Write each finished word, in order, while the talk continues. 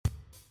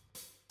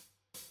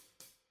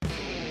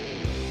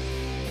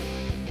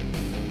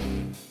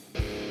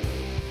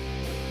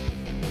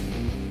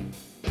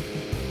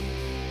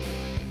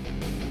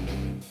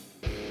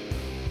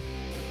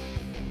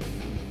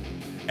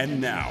And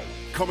now,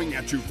 coming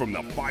at you from the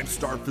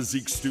 5-Star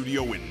Physique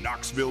Studio in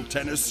Knoxville,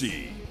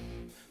 Tennessee,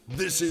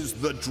 this is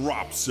The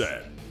Drop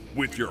Set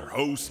with your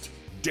host,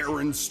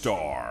 Darren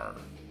Starr.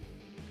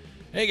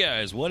 Hey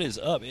guys, what is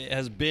up? It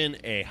has been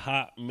a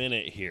hot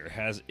minute here,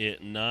 has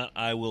it not?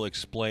 I will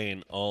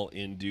explain all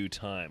in due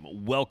time.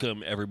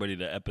 Welcome everybody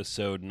to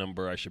episode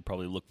number, I should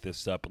probably look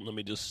this up, and let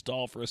me just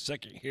stall for a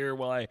second here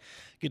while I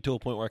get to a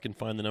point where I can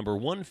find the number.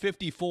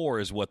 154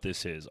 is what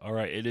this is. All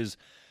right, it is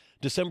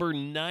December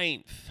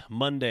 9th,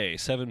 Monday,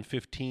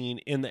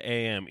 7:15 in the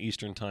a.m.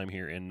 Eastern Time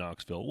here in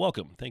Knoxville.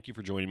 Welcome. Thank you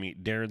for joining me.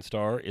 Darren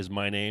Starr is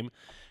my name,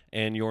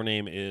 and your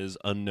name is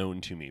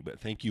unknown to me, but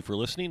thank you for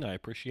listening. I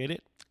appreciate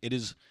it. It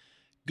is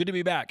good to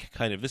be back,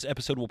 kind of. This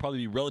episode will probably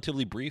be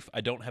relatively brief.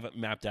 I don't have it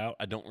mapped out.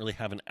 I don't really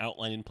have an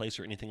outline in place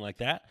or anything like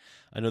that.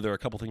 I know there are a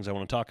couple things I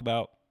want to talk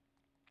about,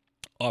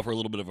 offer a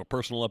little bit of a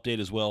personal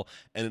update as well,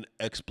 and an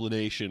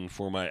explanation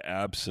for my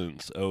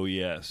absence. Oh,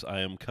 yes,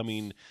 I am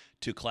coming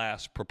to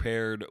class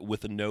prepared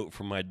with a note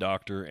from my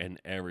doctor and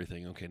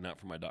everything. Okay, not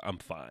from my doctor. I'm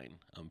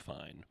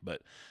fine.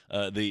 But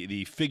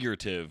the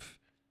figurative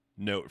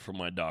note from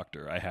my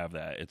doctor, I have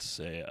that. It's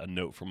a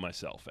note from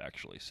myself,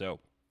 actually. So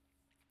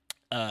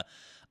I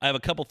have a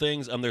couple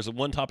things. There's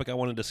one topic I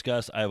want to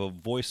discuss. I have a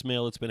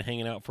voicemail that's been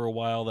hanging out for a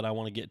while that I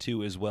want to get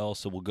to as well,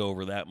 so we'll go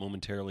over that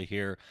momentarily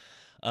here.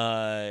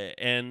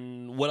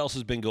 And what else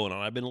has been going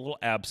on? I've been a little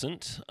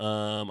absent.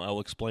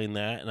 I'll explain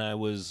that. And I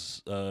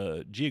was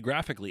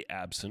geographically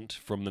absent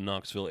from the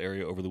Knoxville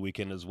area over the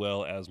weekend, as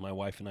well as my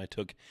wife and I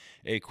took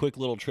a quick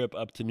little trip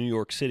up to New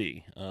York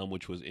City,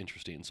 which was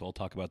interesting. So I'll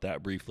talk about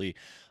that briefly.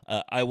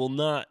 I will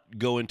not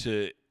go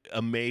into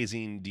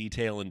amazing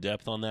detail and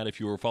depth on that.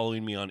 If you were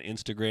following me on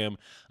Instagram,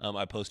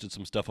 I posted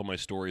some stuff on my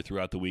story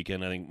throughout the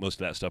weekend. I think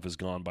most of that stuff is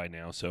gone by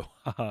now, so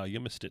you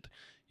missed it.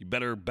 You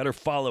better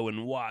follow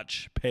and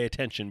watch, pay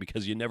attention,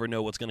 because you never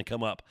know what's going to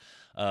come up.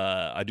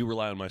 I do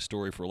rely on my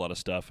story for a lot of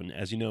stuff, and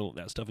as you know,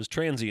 that stuff is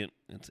transient.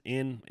 It's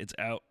in, it's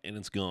out, and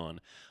it's gone.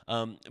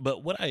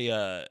 But what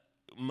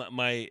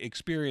my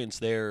experience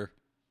there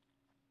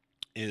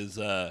is,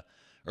 or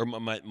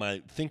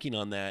my thinking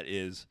on that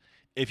is,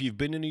 if you've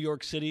been to New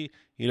York City,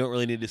 you don't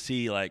really need to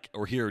see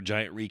or hear a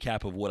giant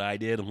recap of what I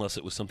did, unless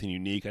it was something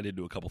unique. I did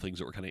do a couple things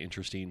that were kind of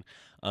interesting.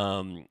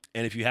 And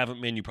if you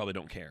haven't been, you probably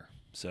don't care.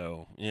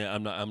 So yeah,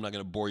 I'm not going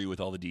to bore you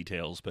with all the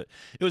details, but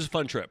it was a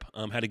fun trip.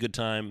 Had a good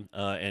time,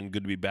 and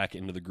good to be back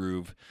into the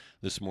groove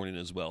this morning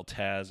as well.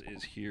 Taz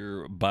is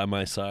here by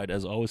my side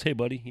as always. Hey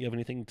buddy, you have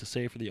anything to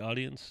say for the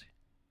audience?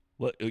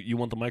 What, you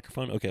want the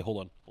microphone? Okay,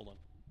 hold on.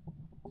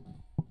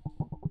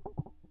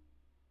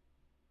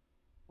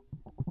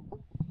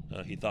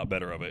 He thought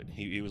better of it.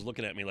 He was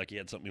looking at me like he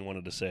had something he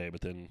wanted to say, but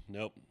then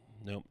nope.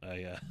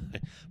 I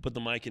put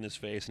the mic in his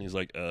face, and he's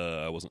like,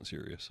 I wasn't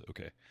serious.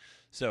 Okay.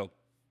 So,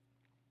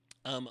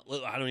 I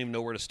don't even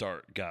know where to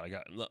start.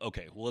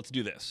 Okay, well, let's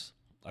do this.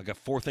 I got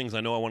 4 things I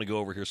know I want to go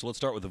over here, so let's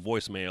start with the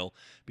voicemail,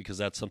 because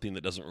that's something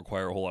that doesn't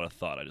require a whole lot of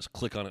thought. I just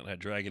click on it and I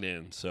drag it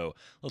in. So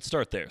let's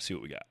start there, see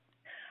what we got.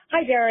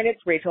 Hi, Darren.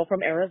 It's Rachel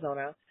from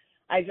Arizona.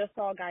 I just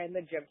saw a guy in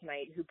the gym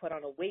tonight who put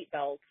on a weight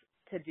belt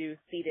to do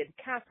seated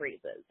calf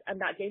raises,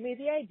 and that gave me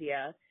the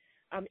idea.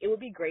 It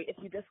would be great if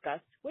you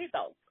discussed weight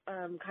belts,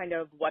 kind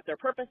of what their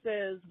purpose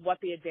is, what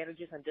the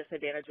advantages and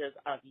disadvantages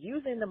of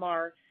using them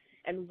are,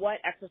 and what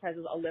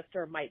exercises a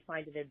lifter might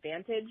find an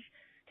advantage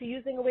to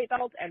using a weight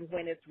belt, and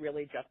when it's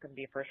really just going to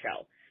be for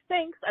show.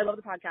 Thanks. I love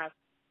the podcast.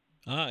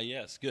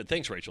 Yes, good.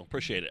 Thanks, Rachel.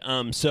 Appreciate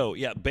it. So,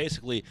 yeah,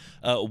 basically,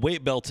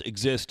 weight belts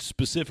exist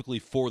specifically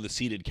for the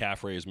seated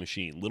calf raise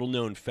machine. Little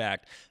known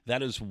fact,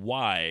 that is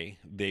why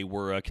they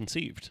were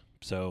conceived.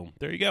 So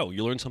there you go.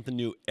 You learn something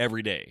new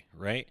every day,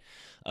 right?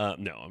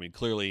 No, I mean,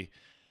 clearly,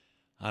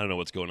 I don't know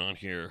what's going on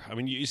here. I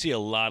mean, you see a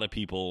lot of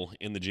people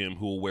in the gym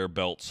who will wear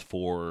belts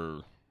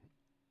for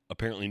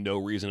apparently no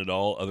reason at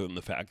all other than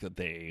the fact that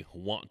they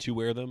want to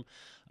wear them.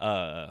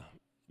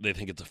 They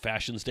think it's a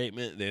fashion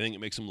statement. They think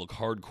it makes them look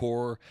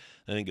hardcore.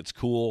 They think it's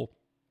cool.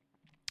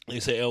 They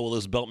say, oh, well,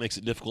 this belt makes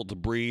it difficult to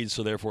breathe,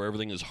 so therefore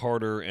everything is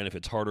harder, and if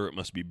it's harder, it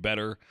must be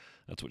better.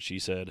 That's what she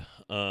said.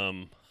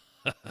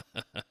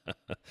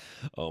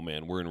 Oh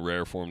man, we're in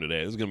rare form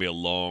today. This is gonna be a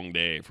long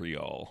day for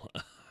y'all.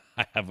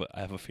 I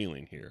have a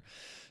feeling here.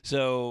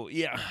 So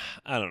yeah,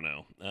 I don't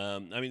know.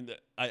 I mean,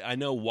 I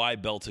know why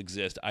belts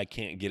exist. I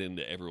can't get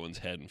into everyone's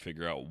head and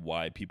figure out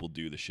why people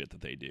do the shit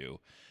that they do.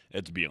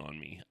 It's beyond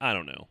me. I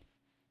don't know.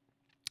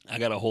 I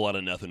got a whole lot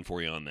of nothing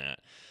for you on that.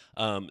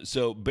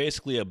 So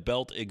basically, a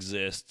belt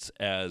exists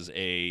as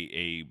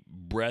a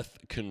breath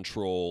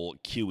control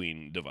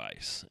cueing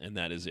device, and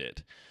that is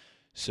it.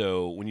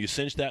 So when you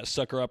cinch that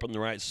sucker up in the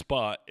right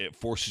spot, it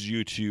forces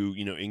you to,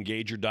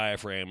 engage your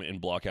diaphragm and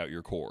block out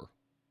your core.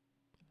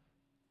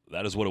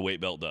 That is what a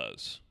weight belt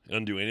does. It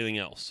doesn't do anything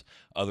else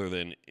other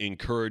than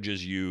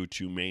encourages you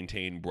to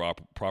maintain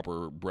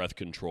proper breath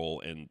control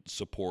and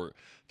support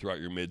throughout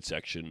your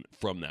midsection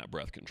from that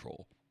breath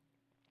control.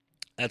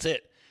 That's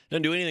it. It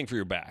doesn't do anything for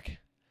your back.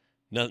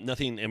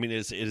 Nothing. I mean,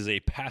 it is a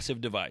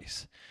passive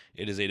device.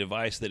 It is a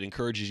device that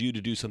encourages you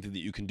to do something that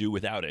you can do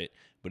without it,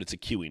 but it's a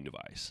cueing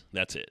device.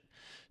 That's it.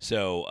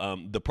 So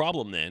the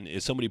problem then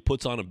is somebody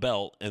puts on a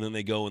belt and then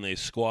they go and they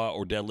squat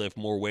or deadlift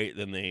more weight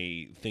than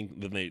they think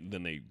than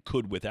they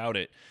could without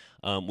it,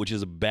 which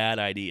is a bad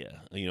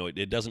idea.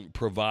 It doesn't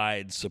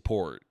provide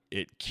support.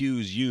 It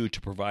cues you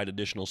to provide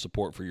additional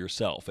support for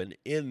yourself, and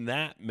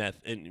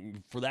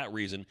and for that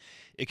reason,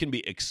 it can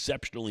be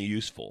exceptionally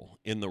useful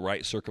in the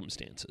right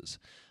circumstances.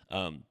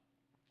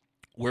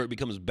 Where it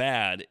becomes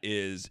bad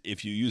is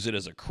if you use it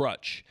as a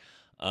crutch,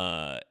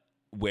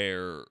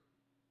 where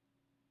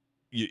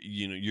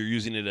you're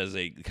using it as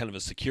a kind of a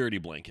security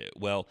blanket.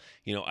 Well,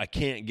 I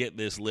can't get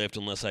this lift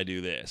unless I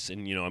do this.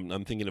 And,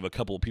 I'm thinking of a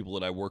couple of people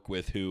that I work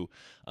with who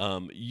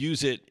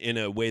use it in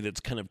a way that's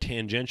kind of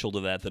tangential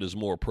to that is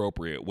more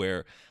appropriate,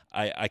 where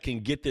I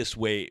can get this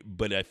weight,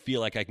 but I feel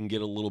like I can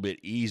get a little bit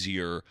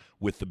easier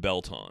with the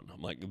belt on.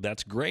 I'm like,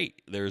 that's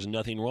great. There's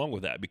nothing wrong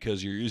with that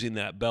because you're using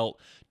that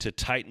belt to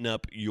tighten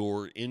up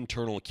your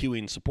internal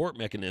cueing support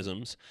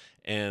mechanisms,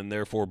 and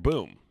therefore,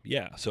 boom.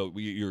 Yeah, so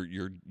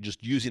you're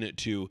just using it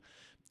to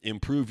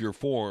improve your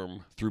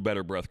form through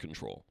better breath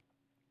control,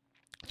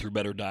 through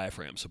better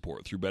diaphragm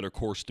support, through better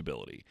core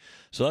stability.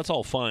 So that's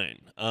all fine.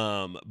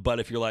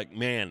 But if you're like,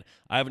 man,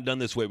 I haven't done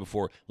this weight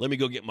before, let me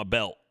go get my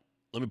belt.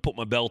 Let me put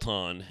my belt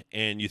on,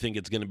 and you think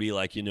it's going to be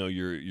like,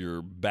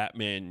 your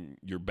Batman,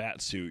 your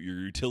bat suit, your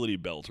utility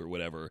belt or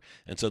whatever,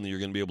 and suddenly you're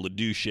going to be able to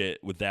do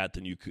shit with that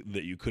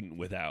that you couldn't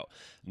without.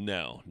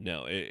 No.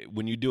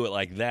 When you do it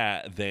like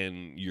that,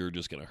 then you're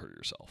just going to hurt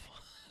yourself.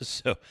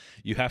 So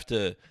you have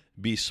to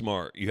be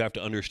smart. You have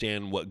to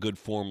understand what good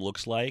form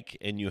looks like,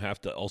 and you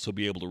have to also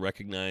be able to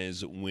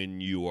recognize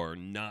when you are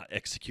not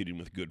executing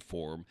with good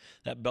form.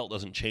 That belt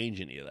doesn't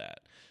change any of that.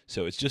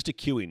 So it's just a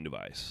cueing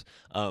device.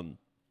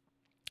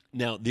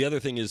 Now, the other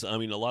thing is, a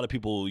lot of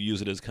people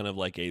use it as kind of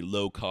like a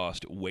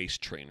low-cost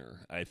waist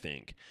trainer, I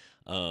think,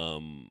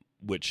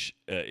 which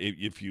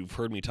if you've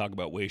heard me talk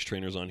about waist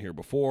trainers on here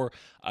before,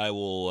 I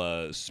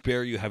will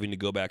spare you having to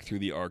go back through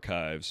the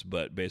archives,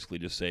 but basically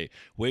just say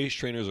waist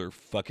trainers are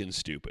fucking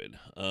stupid.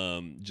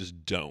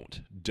 Just don't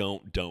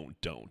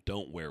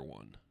wear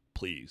one.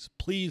 Please,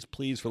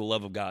 for the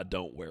love of God,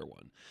 don't wear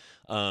one.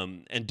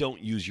 And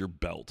don't use your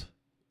belt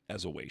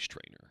as a waist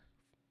trainer.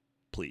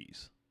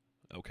 Please.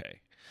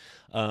 Okay.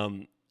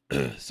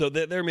 So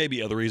there may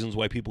be other reasons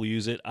why people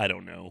use it. I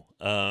don't know.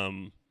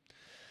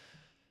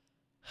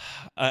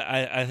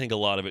 I think a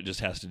lot of it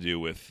just has to do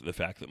with the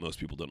fact that most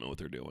people don't know what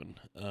they're doing.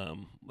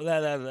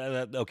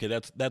 Okay,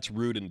 that's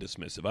rude and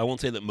dismissive. I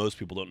won't say that most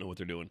people don't know what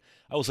they're doing.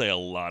 I will say a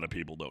lot of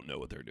people don't know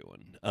what they're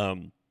doing.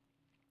 And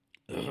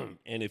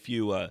if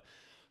you,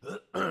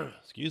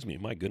 excuse me,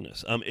 my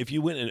goodness, if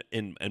you went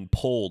and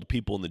polled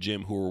people in the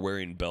gym who were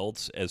wearing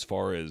belts as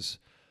far as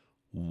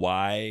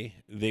why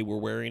they were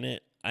wearing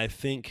it, I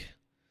think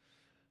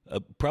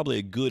probably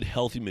a good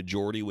healthy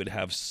majority would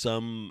have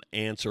some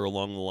answer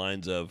along the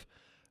lines of,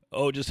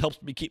 oh, it just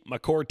helps me keep my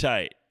core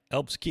tight,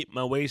 helps keep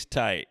my waist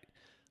tight,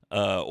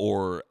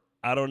 or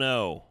I don't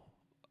know,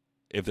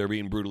 if they're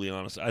being brutally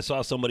honest. I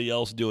saw somebody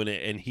else doing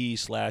it, and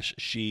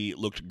he/she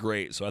looked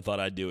great, so I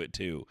thought I'd do it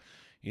too.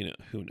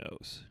 Who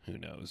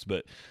knows?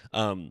 But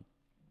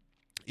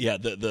yeah,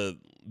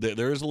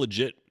 there is a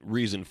legit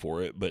reason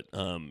for it, but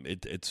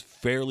it's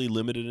fairly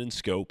limited in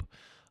scope.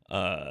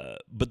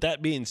 But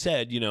that being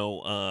said,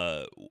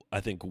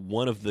 I think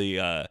one of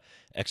the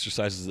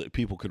exercises that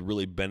people could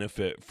really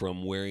benefit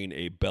from wearing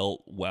a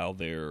belt while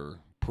they're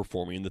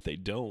performing that they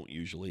don't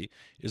usually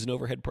is an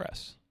overhead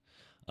press.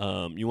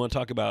 You want to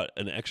talk about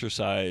an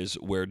exercise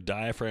where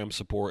diaphragm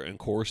support and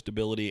core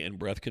stability and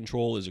breath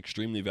control is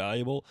extremely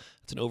valuable.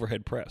 It's an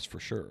overhead press for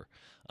sure.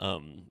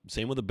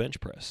 Same with a bench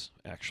press,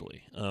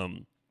 actually.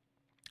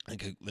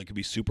 That could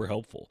be super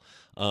helpful.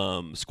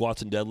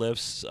 Squats and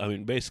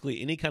deadlifts.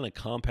 Basically any kind of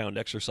compound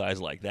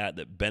exercise like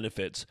that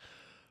benefits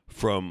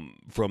from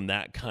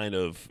that kind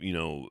of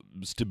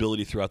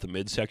stability throughout the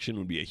midsection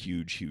would be a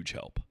huge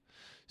help.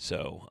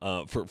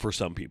 So for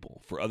some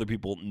people, for other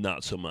people,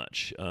 not so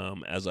much.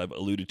 As I've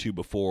alluded to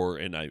before,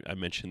 and I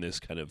mentioned this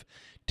kind of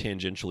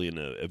tangentially in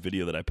a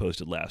video that I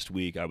posted last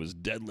week, I was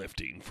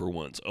deadlifting for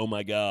once. Oh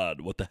my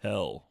God, what the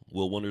hell?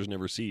 Will wonders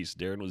never cease?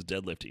 Darren was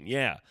deadlifting.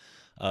 Yeah.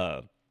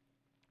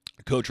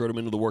 Coach wrote him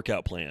into the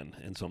workout plan,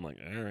 and so I'm like,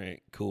 all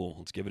right, cool,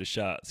 let's give it a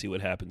shot, see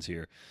what happens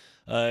here.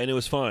 And it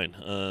was fine.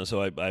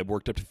 So I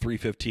worked up to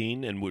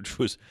 315, and which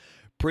was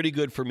pretty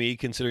good for me,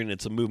 considering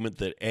it's a movement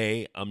that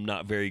A, I'm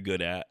not very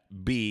good at,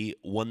 B,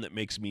 one that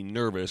makes me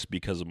nervous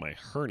because of my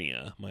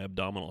hernia, my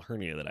abdominal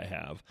hernia that I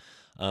have.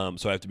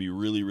 So I have to be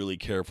really, really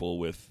careful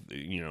with,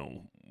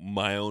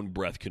 my own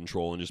breath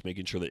control and just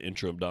making sure that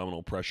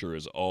intra-abdominal pressure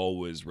is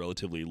always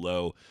relatively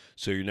low,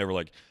 so you're never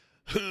like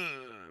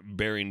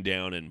bearing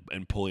down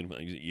and pulling.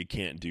 You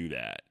can't do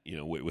that.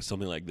 With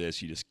something like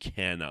this, you just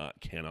cannot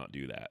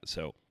do that.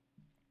 So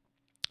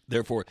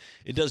therefore,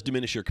 it does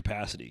diminish your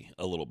capacity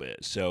a little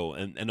bit. So,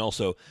 and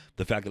also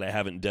the fact that I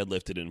haven't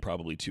deadlifted in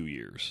probably 2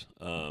 years.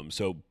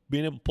 So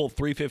being able to pull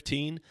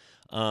 315,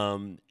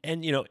 and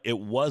it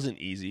wasn't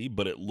easy,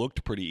 but it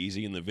looked pretty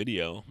easy in the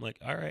video. I'm like,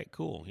 all right,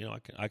 cool.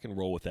 I can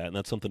roll with that, and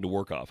that's something to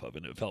work off of,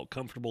 and it felt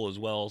comfortable as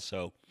well.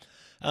 So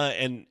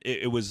And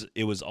it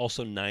was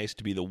also nice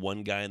to be the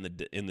one guy in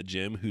the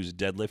gym who's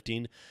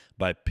deadlifting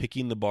by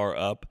picking the bar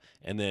up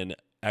and then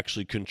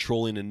actually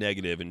controlling a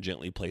negative and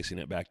gently placing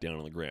it back down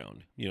on the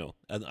ground.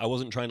 I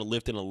wasn't trying to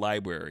lift in a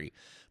library,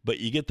 but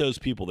you get those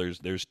people.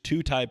 There's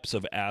two types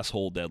of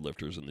asshole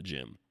deadlifters in the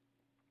gym.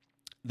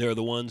 They're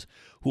the ones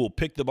who will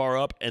pick the bar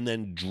up and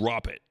then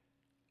drop it.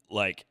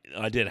 Like,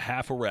 I did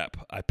half a rep.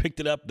 I picked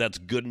it up. That's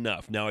good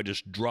enough. Now I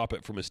just drop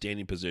it from a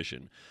standing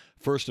position.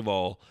 First of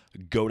all,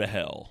 go to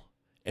hell.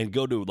 And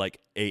go to, like,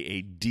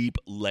 a deep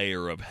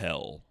layer of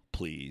hell,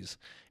 please.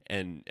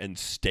 And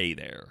stay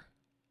there.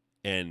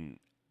 And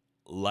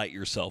light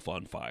yourself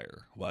on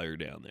fire while you're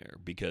down there.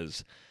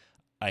 Because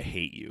I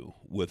hate you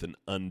with an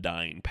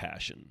undying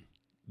passion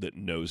that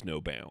knows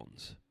no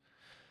bounds.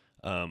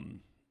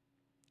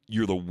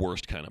 You're the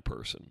worst kind of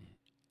person.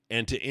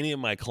 And to any of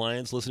my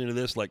clients listening to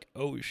this, like,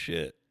 oh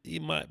shit, he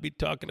might be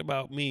talking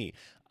about me.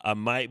 I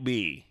might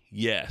be,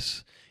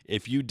 yes.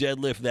 If you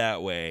deadlift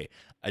that way,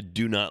 I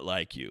do not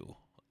like you.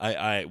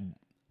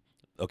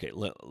 Okay,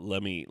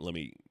 let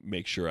me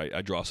make sure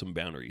I draw some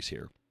boundaries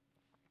here.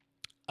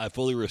 I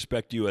fully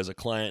respect you as a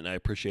client, and I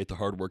appreciate the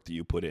hard work that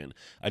you put in.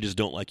 I just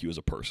don't like you as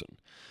a person.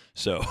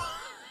 So,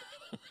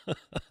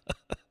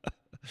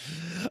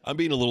 I'm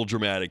being a little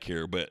dramatic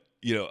here, but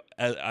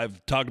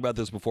I've talked about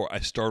this before. I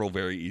startle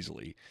very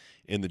easily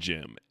in the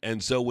gym.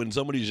 And so when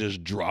somebody's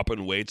just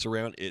dropping weights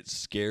around, it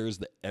scares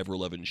the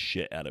ever-loving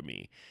shit out of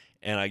me.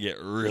 And I get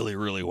really,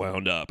 really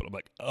wound up. And I'm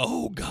like,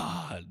 oh,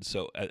 God.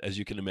 So as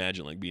you can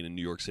imagine, like being in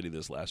New York City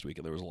this last week,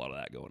 and there was a lot of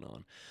that going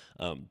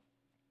on.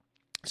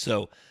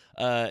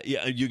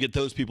 You get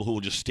those people who will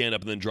just stand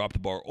up and then drop the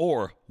bar.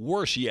 Or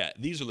worse yet,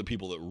 these are the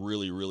people that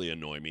really, really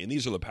annoy me. And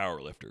these are the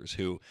power lifters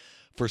who,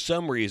 for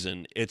some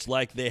reason, it's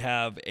like they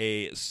have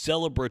a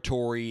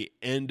celebratory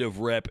end of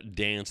rep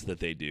dance that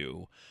they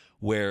do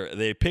where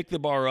they pick the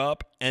bar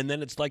up and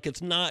then it's like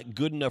it's not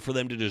good enough for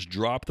them to just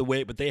drop the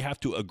weight, but they have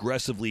to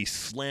aggressively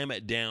slam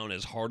it down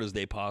as hard as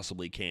they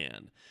possibly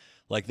can.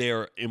 Like they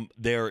are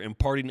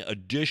imparting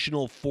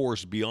additional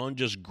force beyond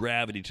just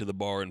gravity to the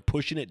bar and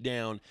pushing it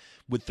down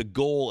with the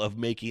goal of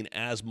making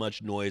as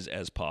much noise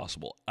as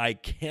possible. I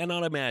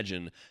cannot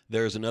imagine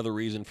there's another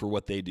reason for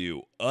what they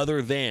do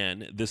other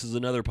than, this is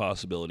another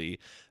possibility,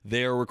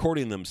 they are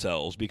recording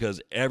themselves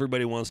because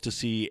everybody wants to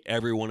see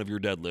every one of your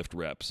deadlift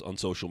reps on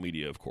social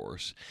media, of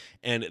course.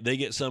 And they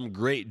get some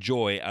great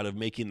joy out of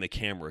making the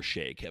camera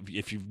shake.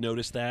 If you've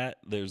noticed that,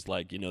 there's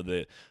like,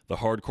 the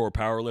hardcore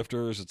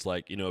powerlifters, it's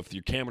like, if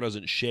your camera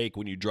doesn't shake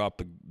when you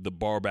drop the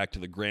bar back to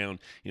the ground,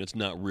 it's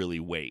not really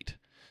weight.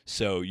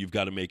 So you've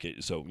got to make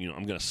it so,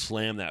 I'm going to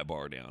slam that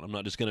bar down. I'm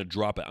not just going to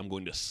drop it. I'm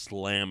going to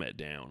slam it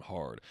down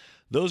hard.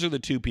 Those are the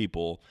two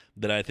people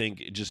that I think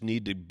just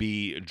need to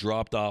be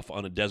dropped off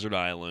on a desert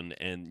island,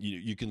 and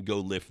you can go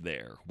lift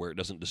there where it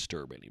doesn't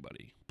disturb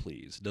anybody,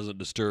 please. It doesn't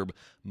disturb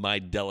my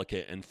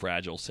delicate and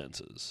fragile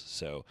senses.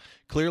 So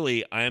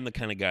clearly I am the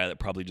kind of guy that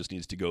probably just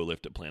needs to go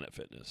lift at Planet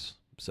Fitness.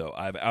 So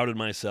I've outed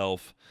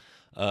myself.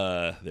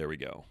 There we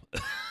go.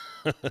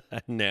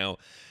 Now,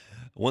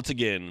 once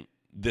again,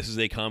 this is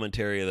a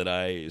commentary that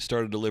I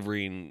started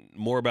delivering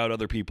more about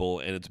other people,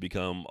 and it's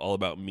become all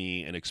about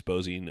me and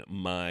exposing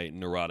my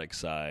neurotic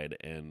side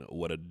and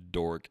what a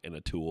dork and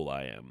a tool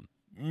I am.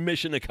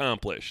 Mission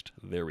accomplished.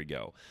 There we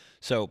go.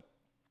 So,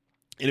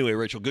 anyway,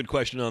 Rachel, good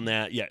question on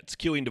that. Yeah, it's a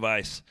cueing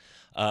device,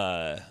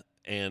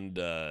 and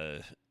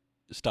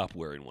stop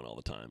wearing one all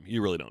the time.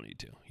 You really don't need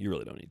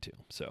to.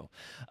 So,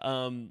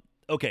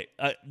 okay,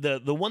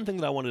 the one thing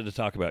that I wanted to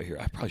talk about here,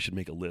 I probably should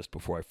make a list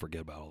before I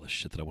forget about all this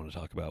shit that I want to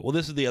talk about. Well,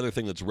 this is the other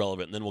thing that's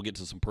relevant, and then we'll get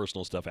to some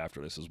personal stuff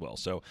after this as well.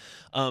 So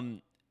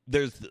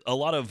there's a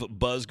lot of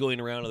buzz going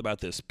around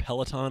about this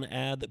Peloton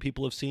ad that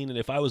people have seen, and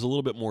if I was a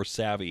little bit more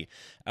savvy,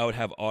 I would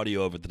have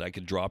audio of it that I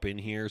could drop in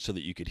here so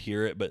that you could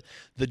hear it. But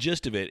the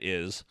gist of it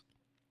is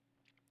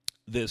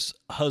this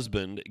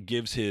husband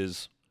gives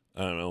his,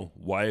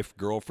 wife,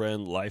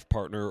 girlfriend, life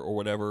partner, or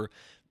whatever,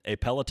 a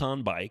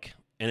Peloton bike.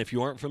 And if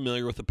you aren't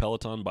familiar with the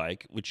Peloton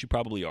bike, which you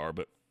probably are,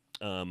 but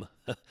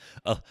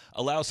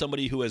allow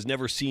somebody who has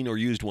never seen or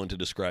used one to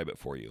describe it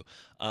for you.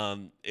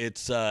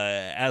 It's,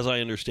 as I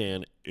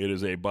understand, it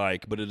is a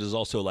bike, but it is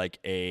also like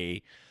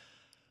it's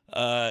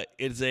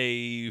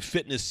a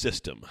fitness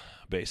system,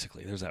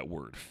 basically. There's that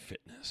word,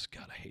 fitness.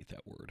 God, I hate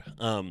that word.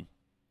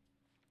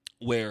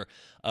 Where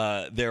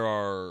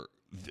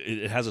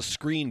it has a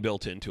screen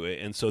built into it,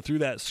 and so through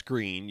that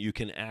screen, you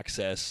can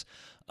access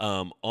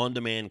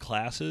on-demand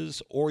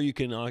classes, or you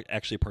can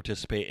actually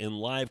participate in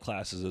live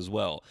classes as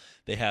well.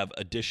 They have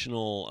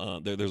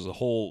additional, there's a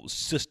whole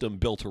system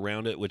built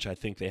around it, which I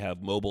think they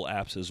have mobile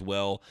apps as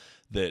well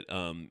that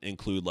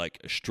include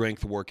like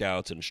strength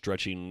workouts and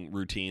stretching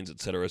routines,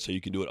 etc. So you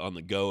can do it on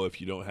the go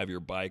if you don't have your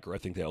bike, or I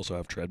think they also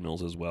have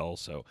treadmills as well.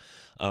 So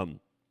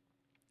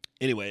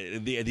anyway,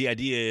 the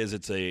idea is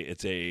it's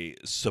a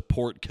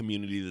support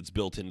community that's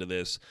built into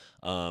this.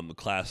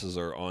 Classes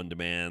are on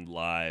demand,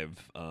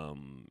 live,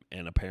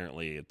 and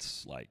apparently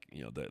it's like,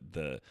 you know,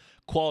 the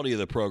quality of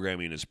the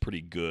programming is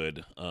pretty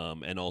good,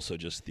 and also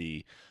just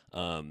the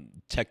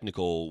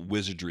technical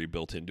wizardry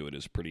built into it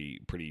is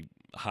pretty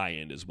high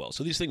end as well.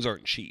 So these things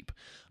aren't cheap.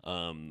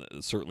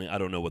 Certainly, I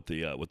don't know what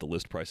the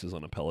list price is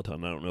on a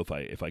Peloton. I don't know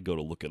if I go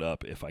to look it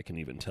up, if I can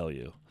even tell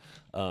you.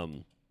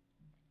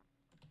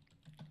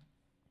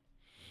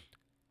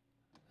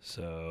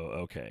 So,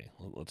 okay,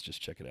 let's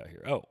just check it out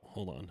here. Oh,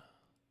 hold on.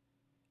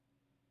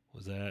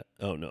 Was that?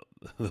 Oh, no.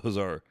 Those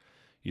are,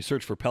 you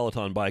search for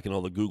Peloton bike and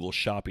all the Google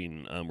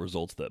shopping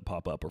results that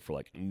pop up are for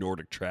like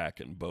Nordic Track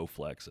and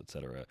Bowflex,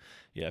 etc.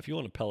 Yeah, if you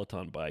want a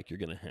Peloton bike, you're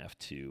going to have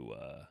to,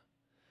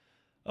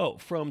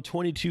 from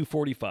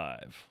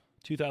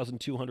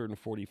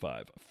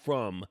 2,245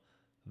 from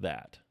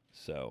that.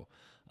 So,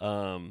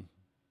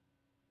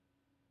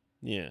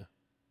 yeah.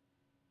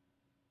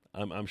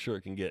 I'm sure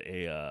it can get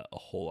a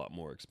whole lot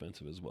more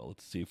expensive as well.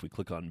 Let's see if we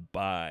click on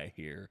buy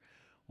here.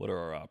 What are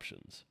our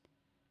options?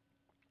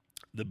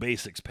 The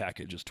basics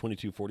package is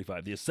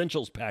 $22.45. The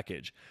essentials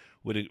package,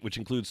 which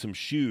includes some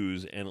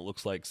shoes and it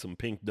looks like some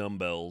pink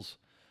dumbbells,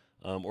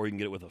 or you can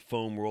get it with a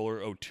foam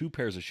roller. Oh, 2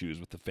 pairs of shoes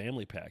with the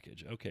family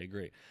package. Okay,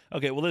 great.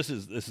 Okay, well this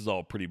is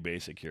all pretty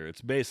basic here.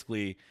 It's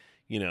basically,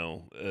 you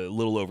know, a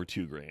little over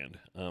 $2,000.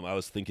 I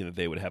was thinking that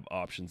they would have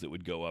options that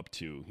would go up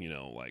to, you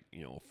know, like,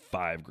 you know,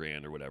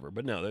 $5,000 or whatever,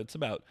 but no, that's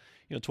about,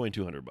 you know,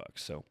 $2,200.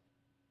 So,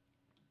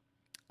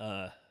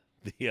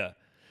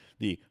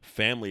 the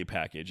family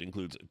package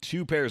includes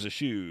 2 pairs of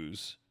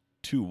shoes,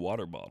 2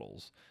 water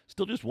bottles,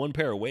 still just 1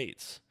 pair of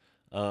weights.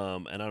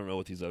 And I don't know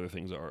what these other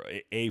things are.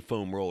 A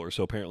foam roller.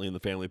 So apparently in the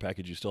family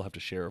package, you still have to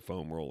share a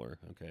foam roller.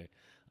 Okay.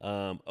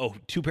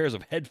 2 pairs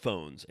of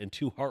headphones and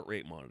 2 heart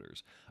rate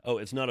monitors. Oh,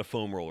 it's not a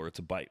foam roller. It's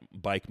a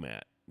bike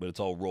mat, but it's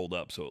all rolled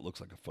up so it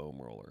looks like a foam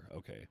roller.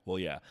 Okay. Well,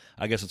 yeah,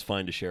 I guess it's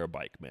fine to share a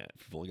bike mat.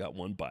 If you've only got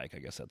 1 bike, I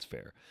guess that's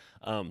fair.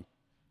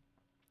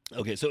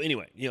 Okay. So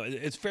anyway, you know,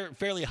 it's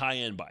fairly high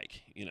end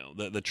bike. You know,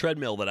 the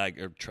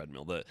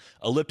the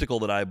elliptical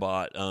that I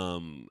bought,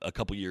 a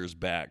couple years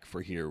back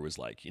for here was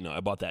like, you know, I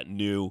bought that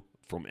new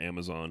from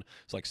Amazon.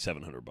 It's like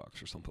 $700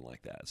 or something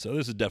like that. So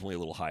this is definitely a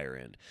little higher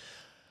end.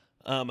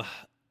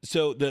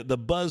 So the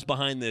buzz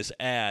behind this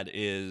ad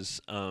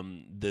is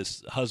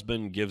this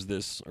husband gives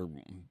this, or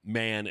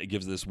man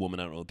gives this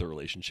woman, I don't know what their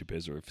relationship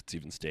is or if it's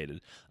even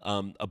stated,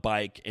 a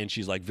bike, and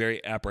she's like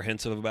very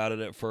apprehensive about it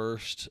at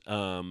first,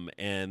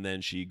 and then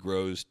she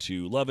grows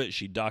to love it.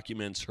 She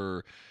documents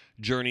her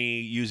journey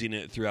using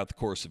it throughout the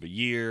course of a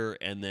year,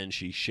 and then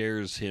she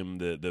shares him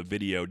the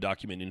video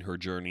documenting her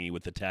journey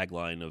with the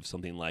tagline of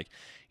something like,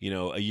 you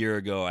know, a year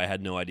ago I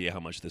had no idea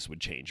how much this would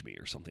change me,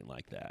 or something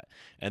like that.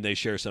 And they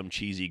share some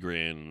cheesy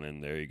grin,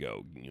 and there you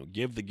go, you know,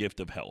 give the gift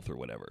of health or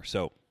whatever.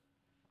 So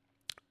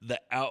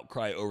the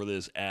outcry over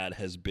this ad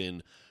has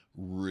been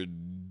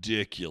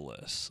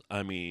ridiculous.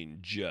 I mean,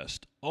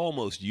 just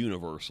almost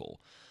universal.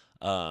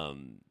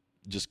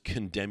 Just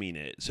condemning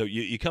it. So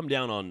you come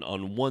down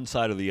on one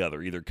side or the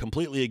other, either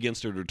completely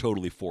against it or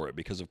totally for it,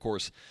 because of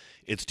course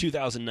it's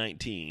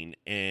 2019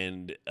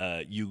 and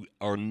you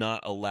are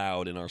not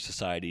allowed in our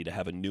society to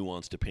have a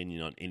nuanced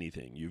opinion on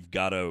anything. You've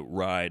got to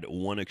ride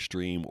one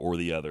extreme or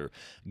the other.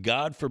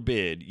 God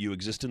forbid you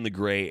exist in the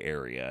gray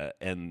area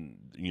and,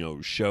 you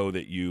know, show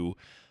that you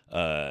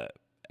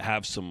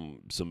have some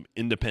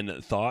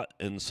independent thought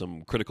and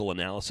some critical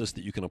analysis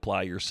that you can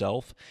apply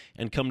yourself,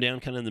 and come down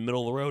kind of in the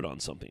middle of the road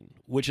on something,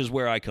 which is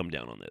where I come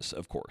down on this,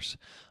 of course.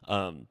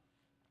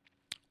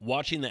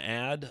 Watching the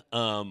ad,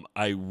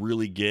 I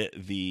really get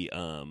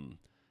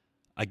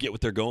I get what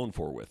they're going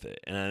for with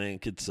it, and I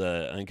think it's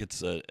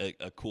a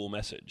cool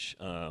message.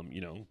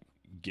 You know,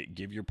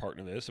 give your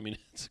partner this. I mean,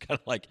 it's kind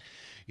of like,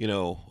 you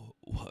know,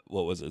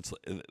 what was it?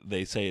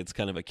 They say it's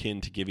kind of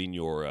akin to giving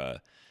your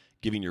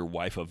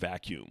wife a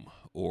vacuum,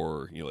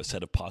 or, you know, a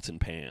set of pots and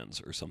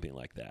pans or something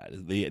like that.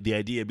 The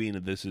idea being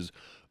that this is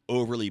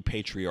overly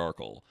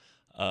patriarchal,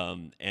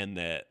 and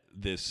that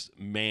this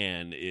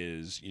man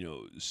is, you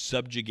know,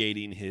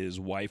 subjugating his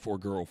wife or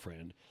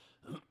girlfriend.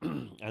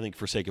 I think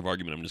for sake of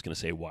argument, I'm just going to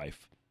say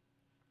wife.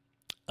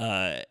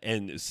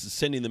 And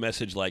sending the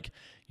message like,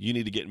 you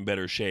need to get in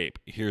better shape.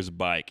 Here's a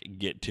bike.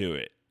 Get to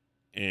it.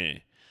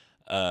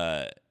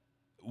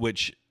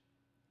 Which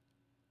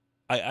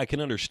I can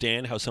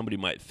understand how somebody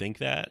might think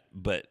that,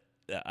 but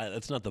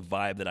that's not the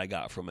vibe that I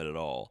got from it at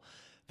all.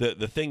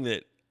 The thing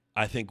that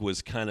I think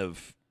was kind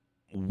of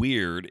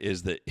weird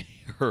is that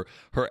her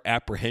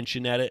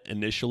apprehension at it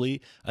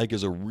initially, I think,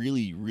 is a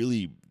really,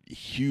 really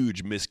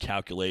huge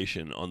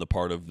miscalculation on the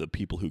part of the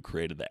people who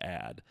created the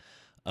ad.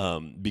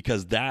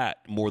 Because that,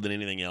 more than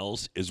anything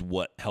else, is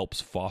what helps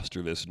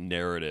foster this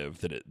narrative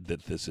that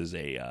this is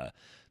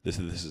this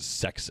is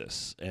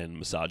sexist and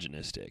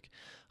misogynistic.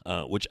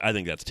 Which I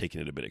think that's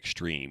taking it a bit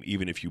extreme,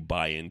 even if you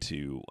buy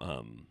into.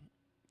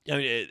 I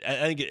mean,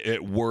 I think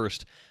at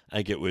worst, I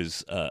think it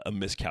was a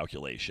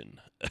miscalculation.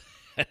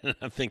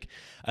 I think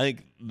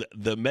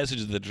the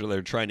message that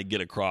they're trying to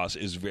get across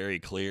is very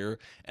clear,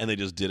 and they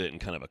just did it in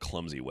kind of a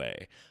clumsy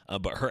way.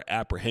 But her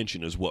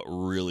apprehension is what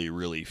really,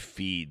 really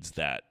feeds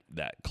that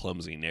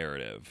clumsy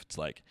narrative. It's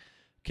like,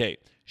 okay,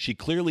 she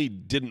clearly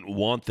didn't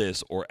want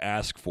this or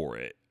ask for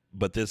it,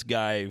 but this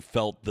guy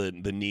felt the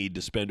need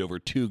to spend over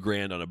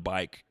 $2,000 on a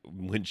bike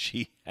when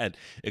she had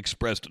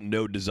expressed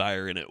no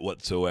desire in it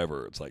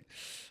whatsoever. It's like,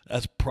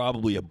 that's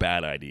probably a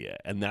bad idea,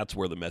 and that's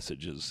where the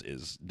message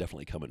is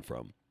definitely coming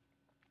from.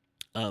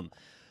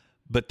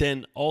 But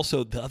then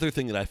also the other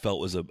thing that I felt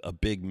was a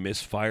big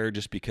misfire,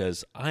 just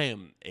because I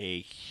am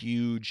a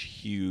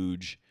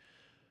huge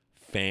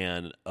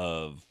fan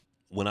of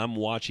when I'm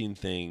watching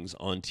things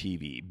on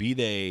TV, be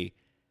they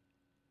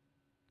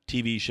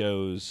TV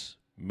shows,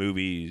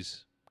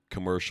 movies,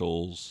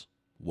 commercials,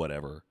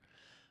 whatever.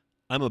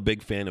 I'm a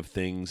big fan of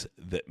things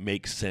that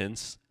make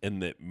sense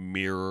and that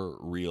mirror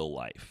real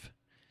life.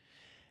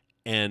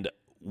 And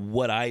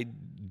what I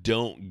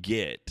don't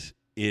get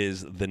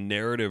is the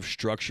narrative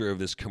structure of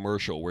this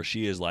commercial where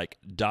she is like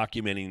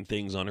documenting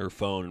things on her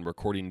phone and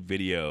recording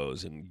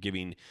videos and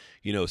giving,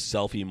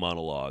 selfie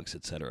monologues,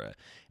 etc.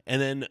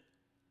 And then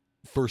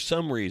for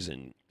some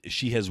reason,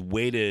 she has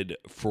waited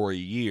for a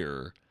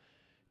year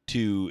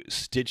to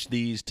stitch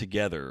these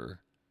together,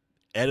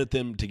 edit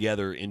them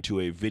together into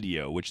a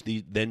video, which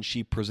then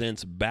she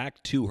presents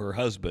back to her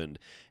husband,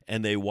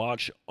 and they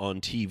watch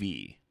on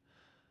TV.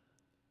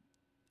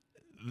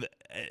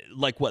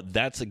 Like what?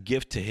 That's a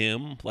gift to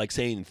him. Like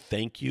saying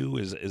thank you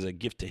is a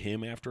gift to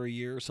him after a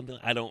year or something.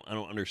 I don't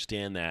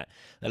understand that.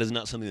 That is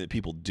not something that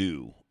people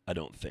do, I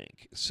don't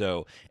think.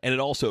 So, and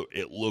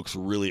it looks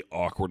really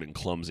awkward and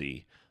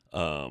clumsy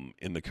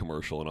in the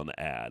commercial and on the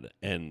ad.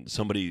 And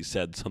somebody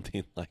said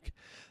something like,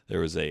 there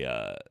was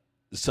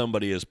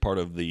somebody as part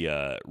of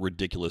the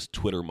ridiculous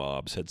Twitter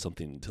mob said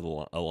something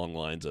along the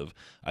lines of,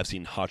 I've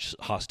seen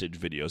hostage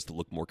videos that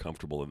look more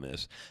comfortable than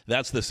this.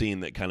 That's the scene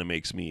that kind of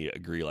makes me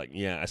agree, like,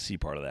 yeah, I see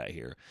part of that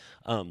here.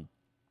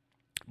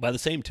 By the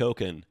same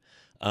token,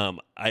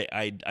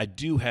 I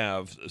do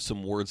have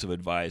some words of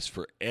advice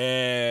for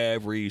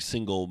every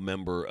single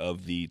member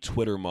of the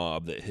Twitter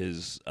mob that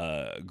has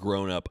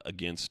grown up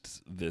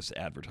against this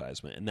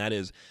advertisement. And that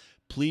is,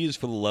 please,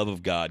 for the love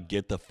of God,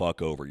 get the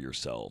fuck over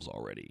yourselves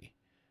already.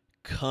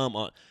 Come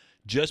on.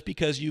 Just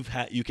because you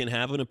can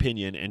have an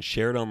opinion and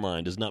share it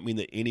online does not mean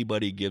that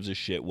anybody gives a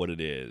shit what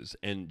it is.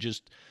 And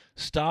just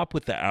stop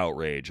with the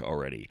outrage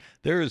already.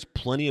 There is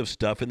plenty of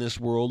stuff in this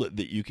world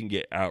that you can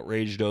get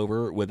outraged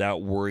over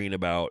without worrying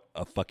about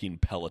a fucking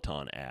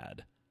Peloton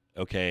ad.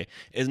 Okay?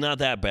 It's not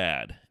that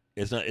bad.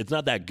 It's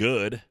not that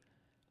good.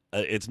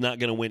 It's not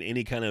going to win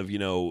any kind of,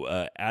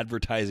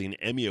 advertising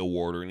Emmy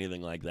award or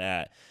anything like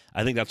that.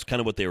 I think that's kind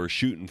of what they were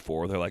shooting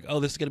for. They're like, oh,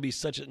 this is going to be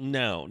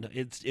no,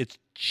 it's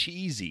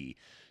cheesy,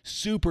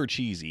 super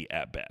cheesy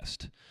at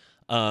best.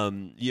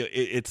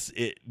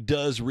 It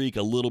does reek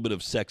a little bit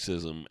of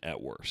sexism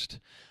at worst.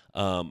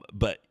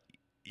 But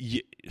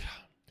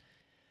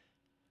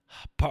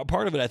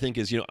part of it, I think,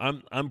 is,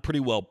 I'm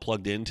pretty well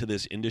plugged into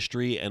this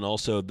industry, and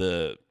also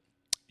the,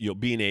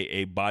 being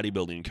a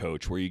bodybuilding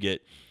coach where you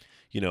get,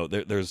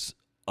 there's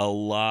a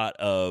lot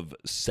of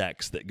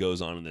sex that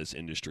goes on in this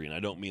industry. And I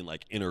don't mean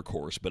like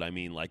intercourse, but I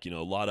mean like, a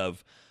lot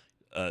of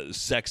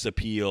sex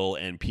appeal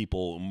and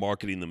people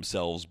marketing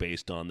themselves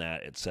based on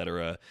that, et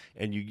cetera.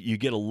 And you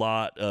get a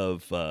lot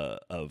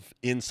of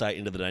insight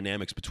into the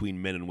dynamics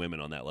between men and women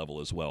on that level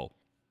as well.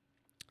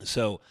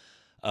 So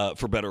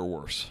for better or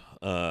worse,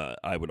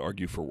 I would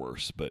argue for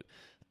worse, but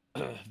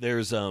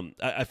there's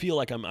I feel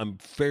like I'm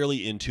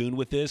fairly in tune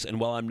with this, and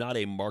while I'm not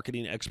a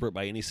marketing expert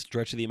by any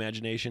stretch of the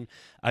imagination,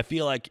 I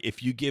feel like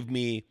if you give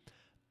me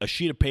a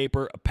sheet of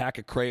paper, a pack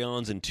of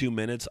crayons, in 2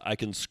 minutes, I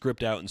can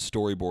script out and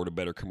storyboard a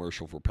better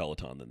commercial for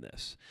Peloton than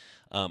this.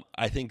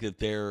 I think that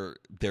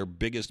their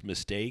biggest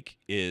mistake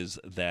is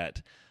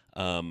that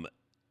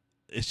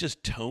it's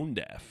just tone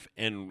deaf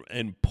and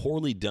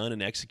poorly done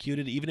and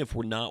executed. Even if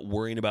we're not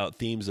worrying about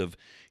themes of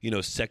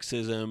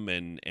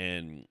sexism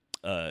and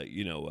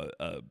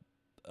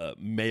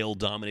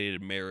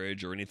male-dominated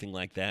marriage or anything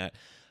like that.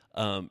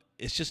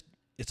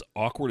 It's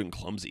awkward and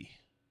clumsy,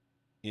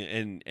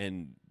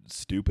 and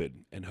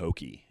stupid and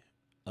hokey.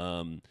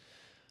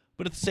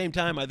 But at the same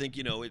time, I think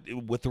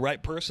with the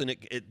right person,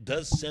 it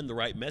does send the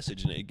right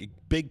message, and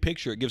big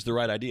picture, it gives the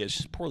right idea. It's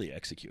just poorly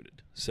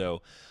executed.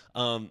 So,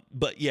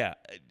 but yeah.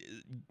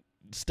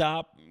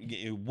 Stop,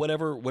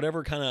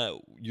 whatever kind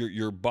of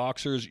your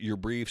boxers, your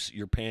briefs,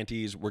 your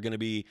panties. We're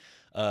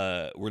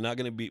not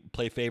going to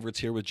play favorites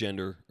here with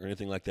gender or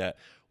anything like that.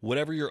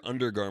 Whatever your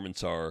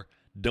undergarments are,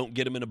 don't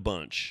get them in a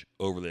bunch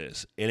over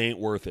this. It ain't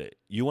worth it.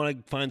 You want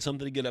to find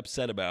something to get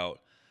upset about,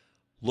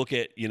 look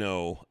at,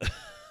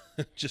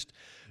 just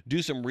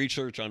do some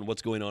research on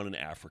what's going on in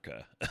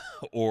Africa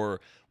or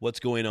what's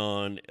going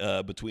on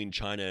between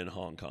China and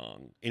Hong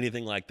Kong,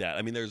 anything like that.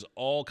 I mean, there's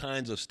all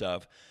kinds of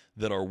stuff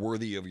that are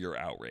worthy of your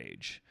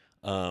outrage.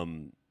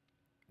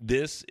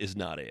 This is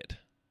not it.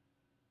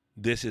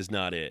 This is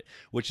not it,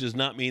 which does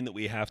not mean that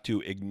we have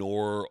to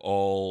ignore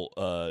all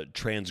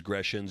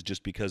transgressions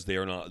just because they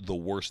are not the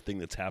worst thing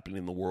that's happening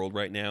in the world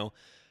right now.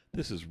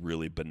 This is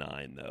really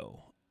benign,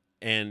 though.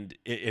 And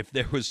if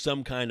there was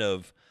some kind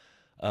of,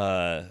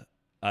 I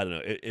don't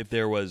know, if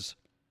there was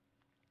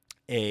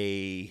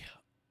an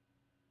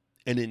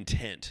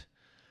intent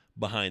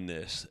behind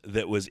this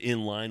that was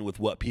in line with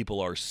what people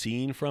are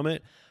seeing from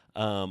it,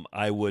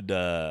 I would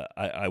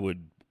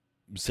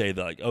say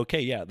that, like, okay,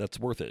 yeah, that's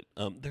worth it.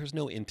 There's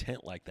no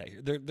intent like that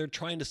here. They're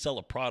trying to sell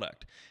a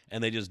product,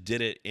 and they just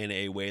did it in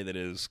a way that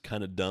is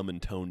kind of dumb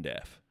and tone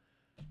deaf.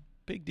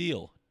 Big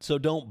deal. So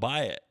don't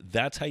buy it.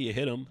 That's how you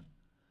hit them.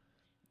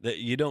 That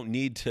you don't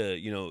need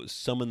to,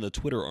 summon the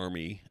Twitter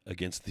army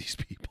against these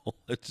people.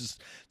 It's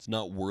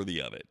not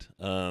worthy of it.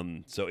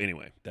 So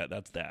anyway,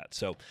 that's that.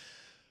 So,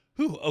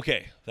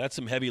 okay, that's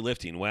some heavy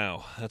lifting.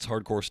 Wow, that's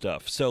hardcore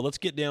stuff. So let's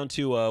get down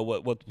to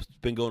what's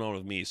been going on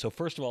with me. So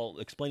first of all,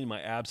 explaining my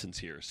absence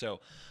here. So,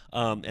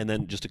 and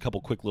then just a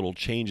couple quick little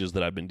changes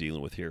that I've been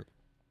dealing with here.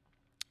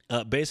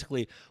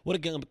 Basically, what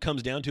it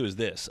comes down to is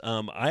this.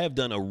 I have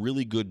done a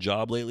really good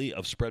job lately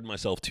of spreading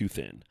myself too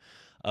thin.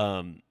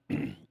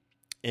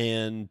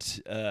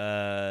 And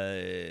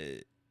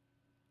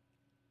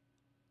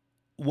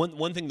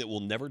one thing that will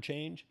never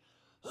change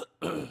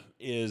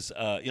is,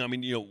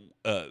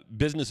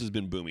 business has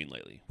been booming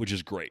lately, which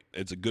is great.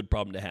 It's a good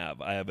problem to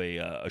have. I have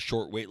a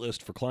short wait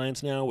list for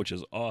clients now, which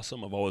is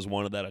awesome. I've always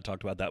wanted that. I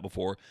talked about that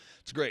before.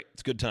 It's great.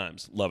 It's good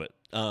times. Love it.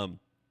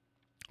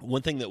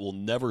 One thing that will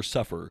never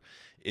suffer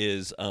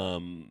is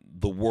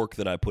the work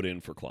that I put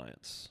in for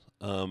clients.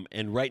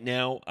 And right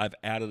now, I've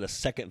added a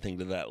second thing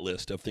to that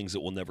list of things that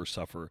will never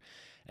suffer.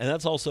 And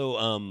that's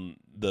also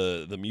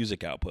the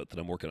music output that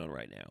I'm working on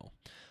right now.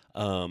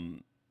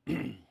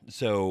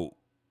 So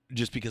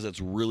just because it's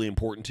really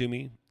important to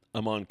me,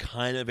 I'm on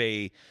kind of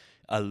a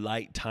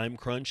light time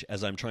crunch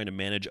as I'm trying to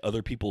manage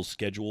other people's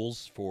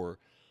schedules for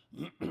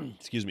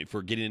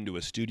for getting into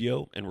a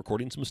studio and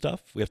recording some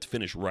stuff. We have to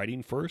finish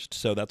writing first,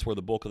 so that's where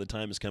the bulk of the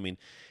time is coming.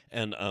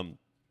 And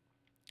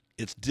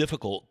it's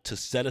difficult to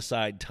set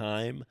aside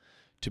time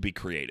to be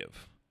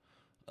creative.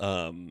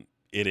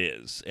 It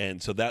is.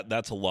 And so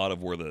that's a lot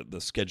of where the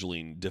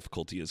scheduling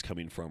difficulty is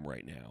coming from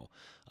right now.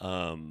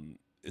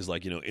 Is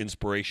like,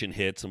 inspiration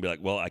hits and be like,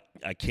 well,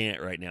 I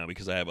can't right now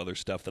because I have other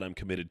stuff that I'm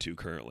committed to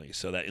currently.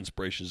 So that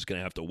inspiration is going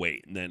to have to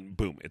wait, and then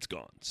boom, it's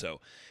gone.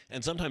 So,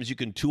 and sometimes you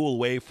can tool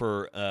away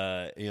for,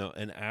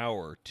 an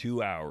hour,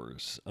 2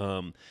 hours.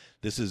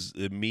 This is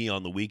me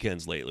on the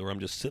weekends lately where I'm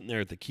just sitting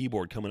there at the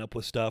keyboard coming up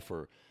with stuff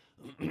or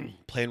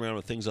playing around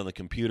with things on the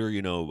computer,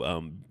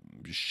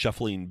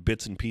 shuffling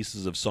bits and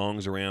pieces of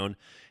songs around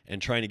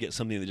and trying to get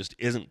something that just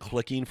isn't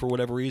clicking for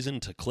whatever reason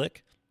to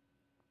click.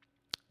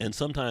 And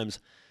sometimes,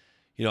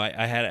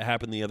 I had it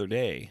happen the other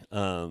day.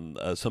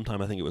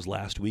 Sometime I think it was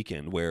last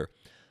weekend where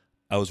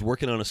I was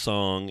working on a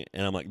song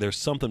and I'm like, there's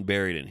something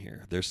buried in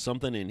here. There's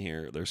something in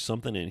here. There's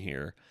something in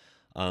here.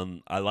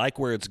 I like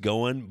where it's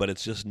going, but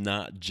it's just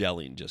not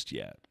gelling just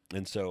yet.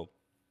 And so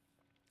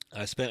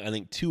I spent, I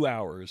think, 2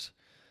 hours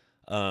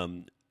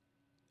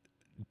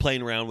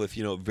playing around with,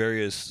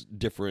 various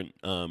different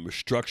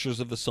structures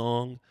of the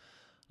song,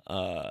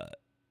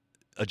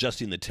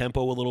 adjusting the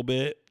tempo a little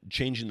bit,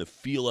 changing the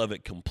feel of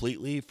it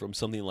completely from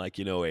something like,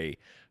 a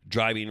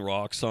driving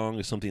rock song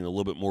to something a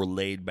little bit more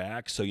laid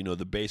back. So,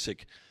 the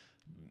basic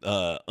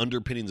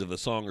underpinnings of the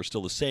song are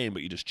still the same,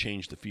 but you just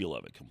change the feel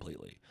of it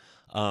completely.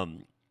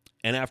 And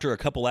after a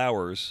couple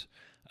hours,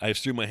 I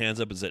just threw my hands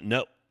up and said,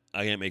 nope,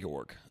 I can't make it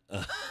work.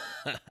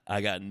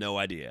 I got no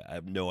idea. I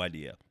have no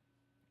idea.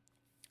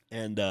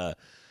 And then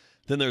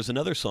there's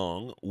another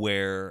song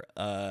where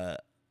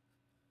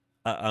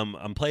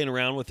I'm playing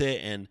around with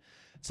it, and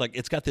it's like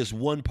it's got this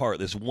one part,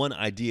 this one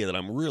idea that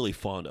I'm really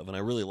fond of, and I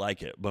really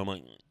like it. But I'm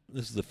like,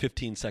 this is a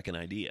 15-second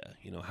idea.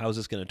 How is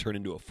this going to turn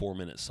into a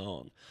 4-minute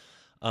song?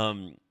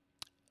 And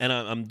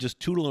I'm just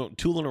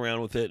tooling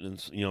around with it,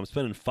 and I'm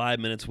spending 5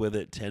 minutes with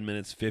it, 10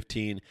 minutes,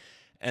 15.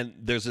 And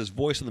there's this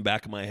voice in the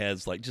back of my head.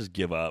 It's like, just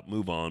give up,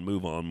 move on,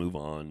 move on, move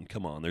on.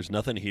 Come on, there's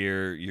nothing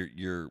here.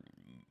 You're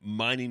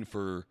mining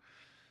for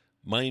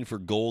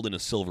gold in a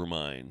silver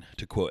mine,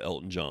 to quote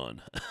Elton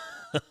John.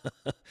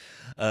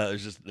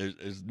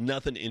 There's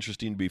nothing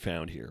interesting to be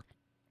found here.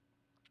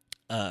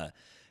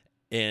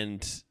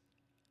 And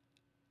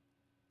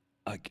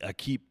I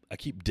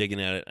keep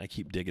digging at it. I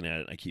keep digging at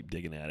it. I keep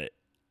digging at it.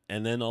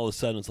 And then all of a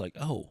sudden it's like,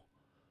 oh,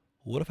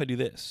 what if I do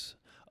this?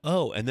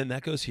 Oh, and then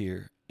that goes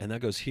here, and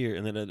that goes here,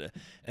 and then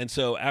and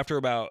so after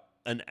about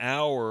an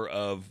hour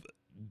of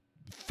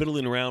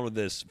fiddling around with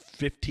this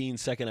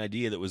 15-second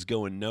idea that was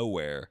going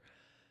nowhere,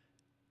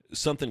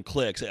 something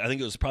clicks. I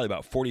think it was probably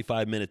about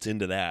 45 minutes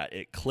into that.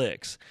 It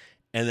clicks.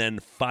 And then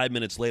 5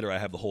 minutes later, I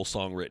have the whole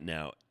song written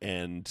out.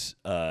 And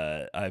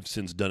I've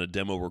since done a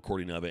demo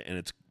recording of it. And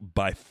it's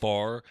by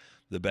far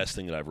the best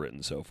thing that I've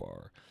written so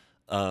far.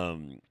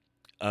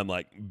 I'm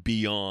like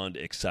beyond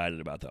excited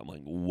about that. I'm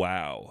like,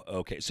 wow,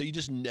 okay. So you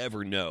just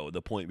never know.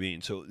 The point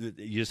being, so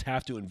you just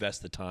have to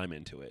invest the time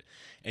into it,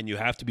 and you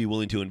have to be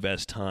willing to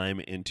invest time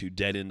into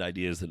dead end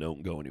ideas that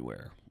don't go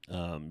anywhere,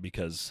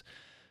 because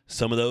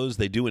some of those,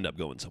 they do end up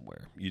going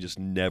somewhere. You just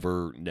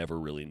never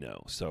really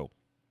know. So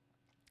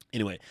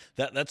anyway,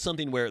 that's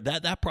something where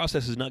that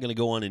process is not going to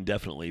go on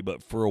indefinitely,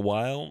 but for a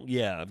while,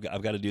 yeah,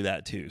 I've got to do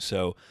that too.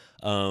 So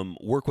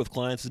work with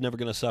clients is never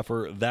going to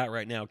suffer. That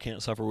right now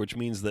can't suffer, which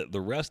means that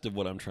the rest of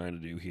what I'm trying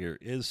to do here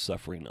is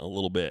suffering a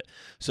little bit.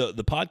 So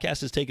the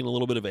podcast is taking a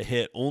little bit of a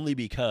hit only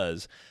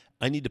because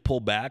I need to pull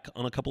back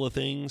on a couple of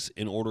things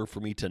in order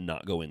for me to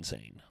not go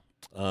insane.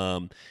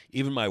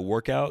 Even my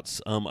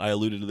workouts, I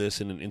alluded to this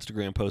in an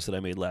Instagram post that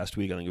I made last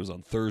week. I think it was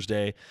on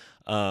Thursday.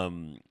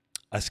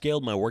 I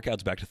scaled my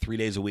workouts back to 3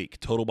 days a week,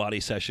 total body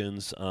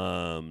sessions.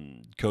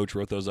 Coach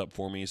wrote those up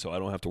for me, so I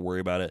don't have to worry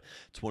about it.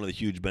 It's one of the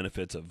huge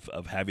benefits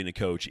of having a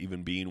coach,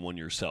 even being one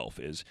yourself,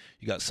 is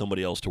you got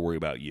somebody else to worry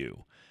about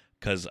you.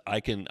 Because I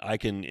can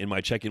in my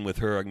check-in with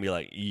her, I can be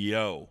like,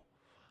 yo,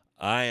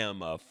 I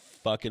am a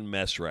fucking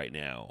mess right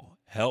now.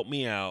 Help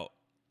me out.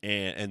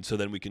 And so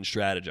then we can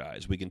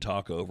strategize. We can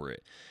talk over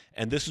it.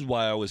 And this is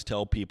why I always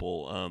tell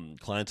people,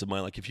 clients of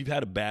mine, like if you've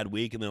had a bad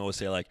week, and they always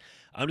say like,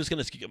 I'm just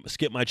going to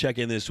skip my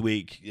check-in this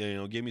week,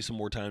 give me some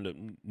more time to,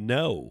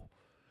 no,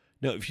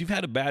 if you've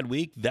had a bad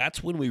week,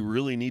 that's when we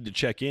really need to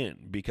check in,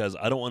 because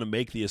I don't want to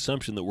make the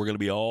assumption that we're going to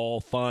be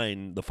all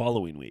fine the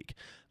following week.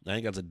 I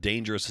think that's a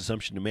dangerous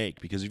assumption to make,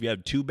 because if you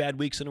have 2 bad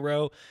weeks in a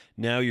row,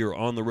 now you're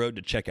on the road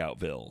to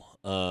Checkoutville.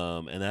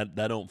 And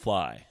that don't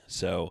fly.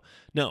 So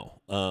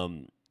no,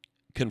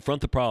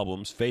 confront the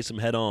problems, face them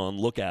head on,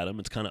 look at them.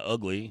 It's kind of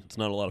ugly. It's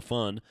not a lot of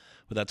fun,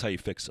 but that's how you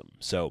fix them.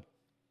 So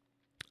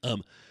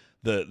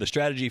the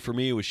strategy for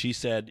me was, she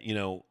said,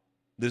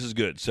 this is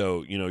good.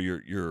 So,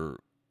 your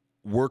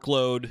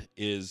workload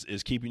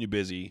is keeping you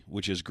busy,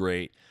 which is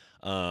great.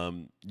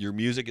 Your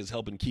music is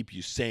helping keep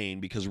you sane,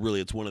 because really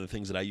it's one of the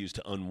things that I use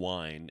to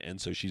unwind. And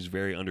so she's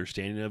very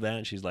understanding of that.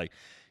 And she's like,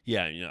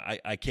 yeah,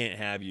 I can't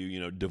have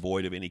you,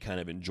 devoid of any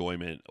kind of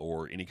enjoyment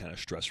or any kind of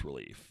stress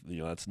relief.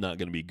 That's not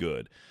going to be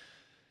good.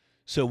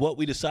 So what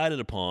we decided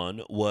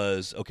upon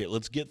was, okay,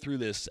 let's get through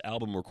this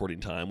album recording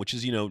time, which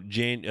is,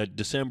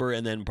 December,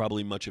 and then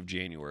probably much of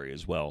January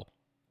as well.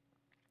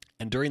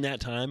 And during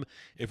that time,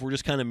 if we're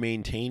just kind of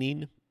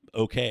maintaining,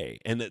 okay.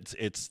 And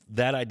it's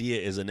that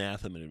idea is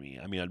anathema to me.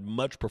 I mean, I'd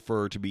much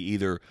prefer to be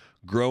either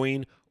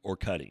growing or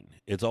cutting.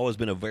 It's always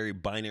been a very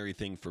binary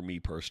thing for me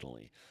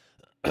personally.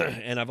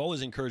 And I've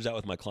always encouraged that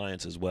with my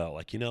clients as well.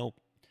 Like,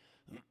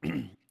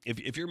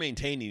 if you're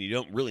maintaining, you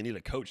don't really need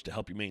a coach to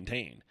help you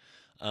maintain.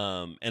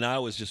 And I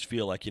always just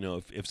feel like,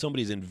 if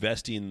somebody's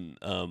investing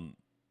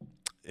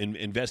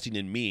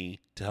in me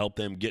to help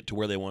them get to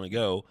where they want to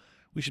go,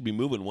 we should be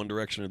moving one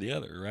direction or the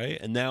other, right?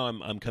 And now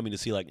I'm coming to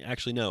see, like,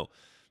 actually, no,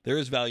 there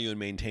is value in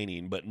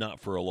maintaining, but not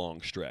for a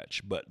long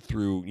stretch. But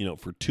through,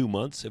 for 2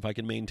 months, if I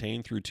can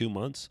maintain through 2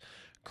 months,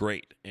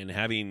 great. And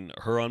having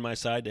her on my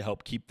side to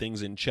help keep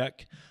things in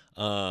check,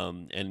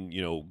 and,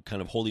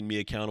 kind of holding me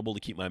accountable to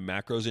keep my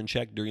macros in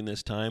check during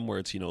this time where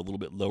it's, a little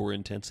bit lower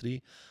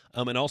intensity.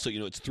 And also,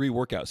 it's 3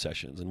 workout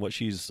sessions. And what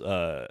she's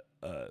kind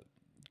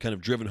of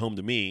driven home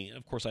to me,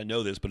 of course I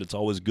know this, but it's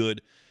always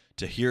good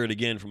to hear it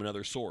again from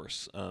another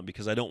source,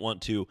 because I don't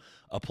want to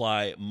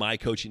apply my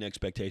coaching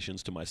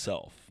expectations to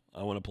myself.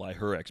 I want to apply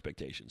her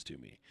expectations to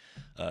me.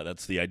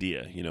 That's the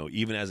idea.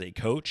 Even as a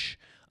coach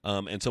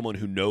and someone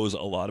who knows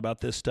a lot about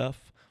this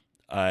stuff,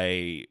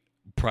 I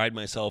pride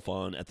myself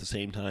on, at the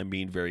same time,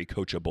 being very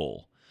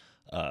coachable,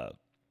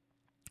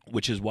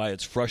 which is why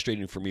it's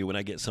frustrating for me when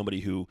I get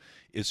somebody who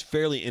is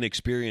fairly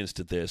inexperienced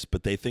at this,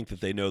 but they think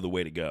that they know the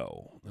way to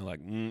go. They're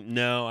like,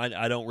 no,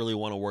 I don't really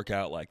want to work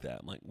out like that.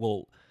 I'm like,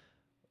 well,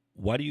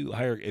 why do you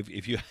hire,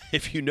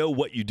 if you know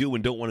what you do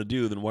and don't want to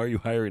do, then why are you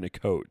hiring a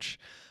coach?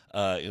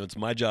 It's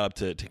my job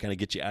to kind of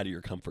get you out of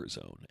your comfort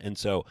zone. And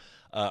so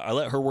I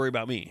let her worry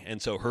about me.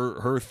 And so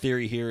her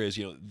theory here is,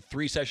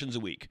 3 sessions a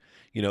week.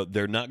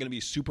 They're not going to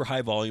be super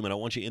high volume. I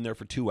don't want you in there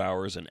for 2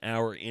 hours, an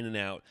hour in and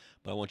out,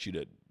 but I want you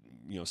to,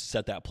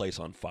 set that place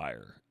on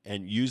fire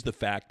and use the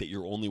fact that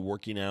you're only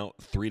working out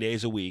 3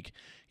 days a week.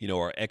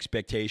 Our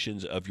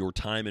expectations of your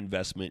time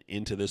investment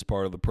into this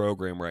part of the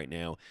program right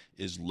now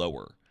is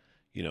lower.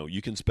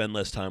 You can spend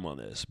less time on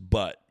this,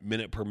 but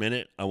minute per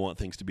minute, I want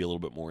things to be a little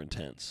bit more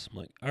intense. I'm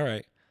like, all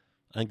right,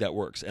 I think that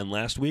works. And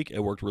last week, it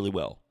worked really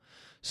well.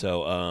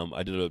 So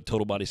I did a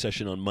total body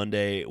session on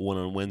Monday, one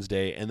on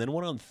Wednesday, and then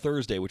one on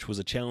Thursday, which was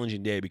a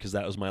challenging day because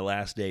that was my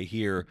last day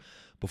here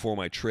before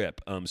my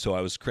trip. So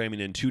I was cramming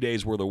in 2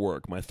 days worth of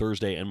work, my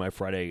Thursday and my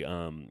Friday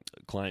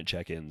client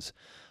check-ins,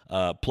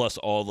 plus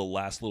all the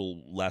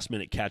last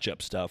minute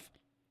catch-up stuff.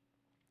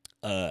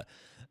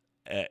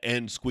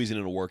 And squeezing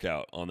in a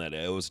workout on that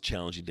day. It was a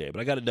challenging day, but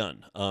I got it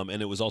done.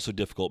 And it was also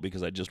difficult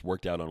because I just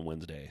worked out on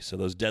Wednesday. So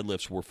those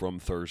deadlifts were from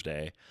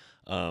Thursday.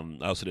 I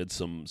also did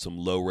some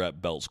low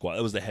rep belt squat.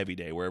 It was the heavy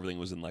day where everything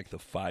was in like the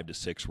 5 to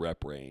 6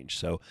 rep range.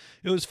 So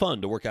it was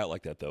fun to work out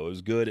like that, though. It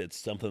was good. It's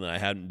something that I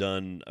haven't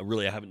done. I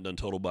haven't done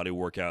total body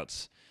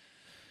workouts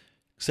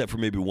except for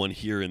maybe one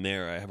here and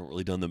there. I haven't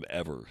really done them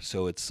ever.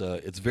 So it's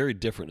very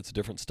different. It's a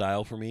different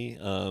style for me.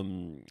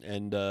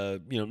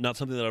 Not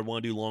something that I'd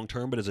want to do long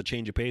term, but as a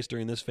change of pace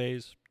during this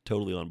phase,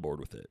 totally on board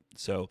with it.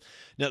 So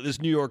now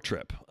this New York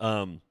trip.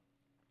 Oh,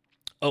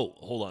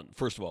 hold on.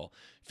 First of all,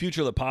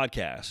 future of the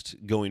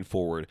podcast going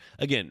forward.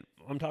 Again,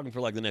 I'm talking for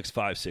like the next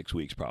 5-6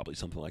 weeks, probably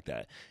something like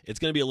that. It's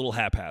going to be a little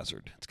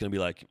haphazard. It's going to be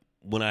like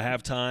when I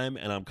have time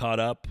and I'm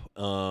caught up,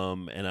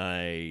 and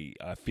I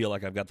feel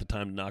like I've got the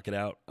time to knock it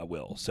out, I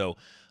will. So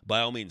by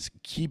all means,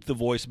 keep the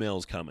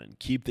voicemails coming.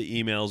 Keep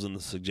the emails and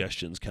the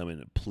suggestions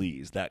coming,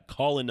 please. That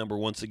call-in number,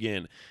 once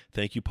again,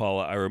 thank you,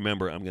 Paula. I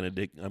remember I'm going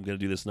to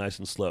do this nice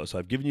and slow. So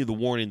I've given you the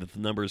warning that the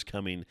number is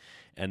coming,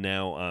 and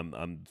now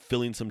I'm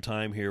filling some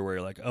time here where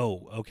you're like,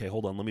 oh, okay,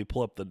 hold on. Let me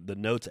pull up the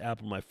Notes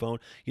app on my phone.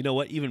 You know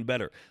what? Even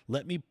better.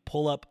 Let me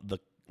pull up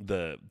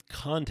the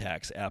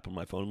contacts app on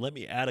my phone. Let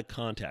me add a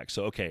contact.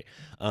 So, okay,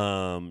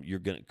 you're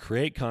going to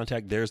create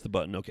contact. There's the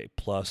button. Okay,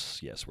 plus,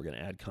 yes, we're going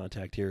to add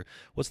contact here.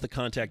 What's the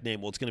contact name?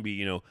 Well, it's going to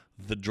be,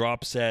 the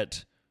drop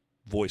set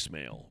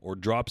voicemail or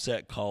drop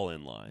set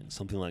call-in line,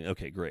 something like,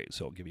 okay, great.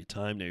 So I'll give you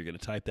time. Now you're going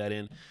to type that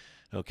in.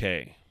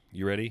 Okay,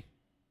 you ready?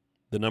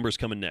 The number's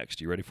coming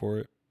next. You ready for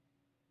it?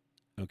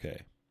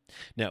 Okay.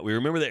 Now, we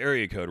remember the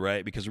area code,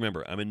 right? Because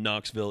remember, I'm in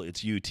Knoxville.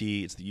 It's UT.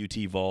 It's the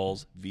UT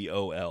Vols.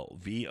 VOL.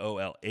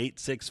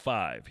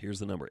 865. Here's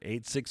the number.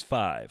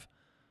 865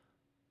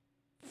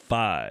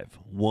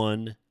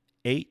 518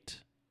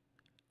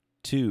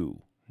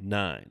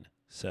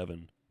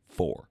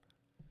 2974.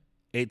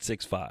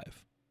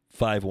 865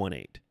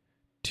 518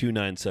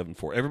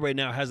 2974. Everybody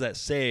now has that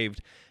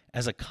saved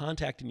as a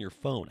contact in your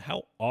phone.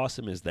 How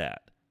awesome is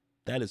that?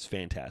 That is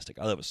fantastic.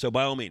 I love it. So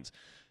by all means,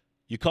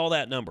 you call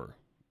that number.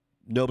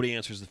 Nobody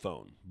answers the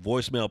phone.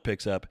 Voicemail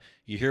picks up.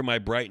 You hear my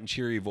bright and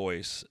cheery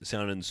voice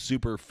sounding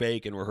super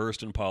fake and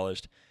rehearsed and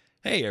polished.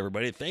 Hey,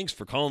 everybody, thanks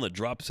for calling the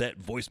drop set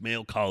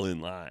voicemail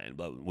call-in line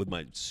with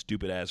my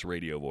stupid-ass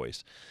radio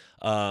voice.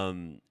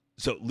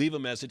 So leave a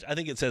message. I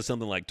think it says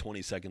something like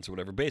 20 seconds or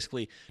whatever.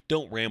 Basically,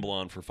 don't ramble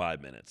on for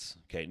 5 minutes.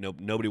 Okay,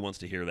 nobody wants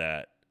to hear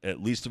that. At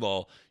least of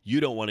all, you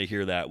don't want to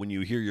hear that when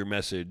you hear your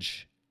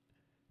message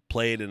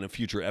played in a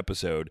future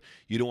episode.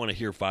 You don't want to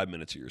hear 5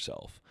 minutes of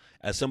yourself.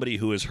 As somebody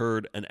who has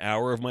heard an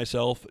hour of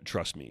myself,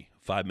 trust me,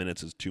 5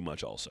 minutes is too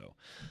much also.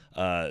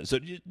 So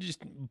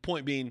just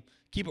point being,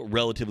 keep it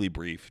relatively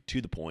brief, to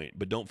the point,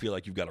 but don't feel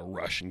like you've got to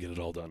rush and get it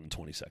all done in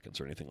 20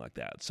 seconds or anything like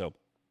that. So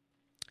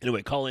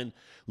anyway, call in,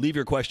 leave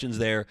your questions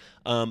there.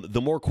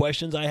 The more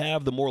questions I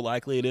have, the more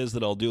likely it is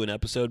that I'll do an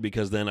episode,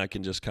 because then I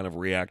can just kind of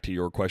react to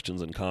your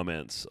questions and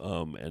comments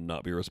and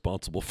not be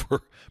responsible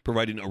for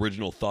providing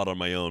original thought on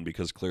my own,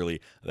 because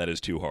clearly that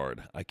is too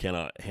hard. I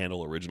cannot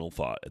handle original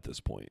thought at this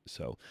point.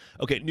 So,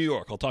 okay, New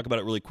York. I'll talk about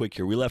it really quick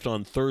here. We left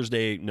on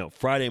Friday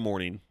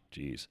morning.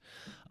 Jeez.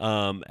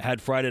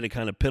 Had Friday to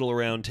kind of piddle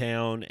around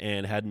town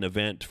and had an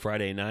event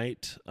Friday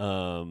night.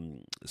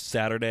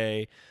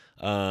 Saturday,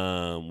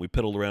 we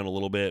piddled around a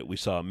little bit. We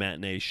saw a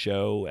matinee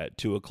show at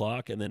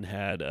 2:00 and then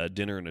had a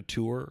dinner and a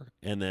tour.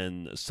 And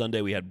then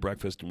Sunday we had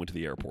breakfast and went to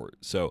the airport.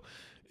 So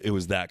it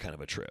was that kind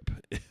of a trip.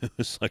 It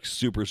was like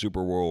super,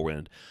 super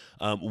whirlwind.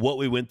 What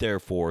we went there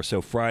for.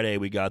 So Friday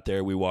we got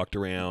there, we walked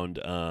around.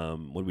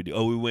 What did we do?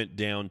 Oh, we went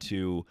down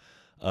to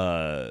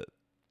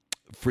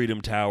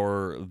Freedom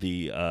Tower,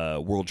 the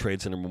World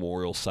Trade Center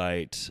Memorial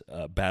Site,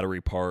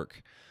 Battery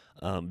Park,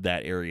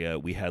 that area.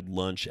 We had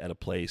lunch at a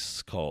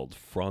place called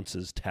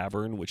France's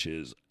Tavern, which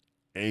is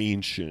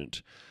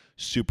ancient,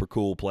 super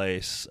cool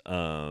place.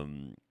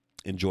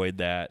 Enjoyed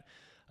that.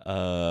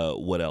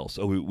 What else?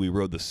 Oh, we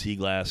rode the Sea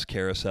Glass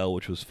Carousel,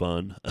 which was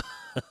fun,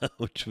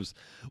 which was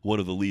one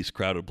of the least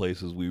crowded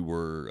places we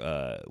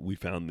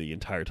found the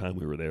entire time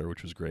we were there,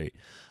 which was great.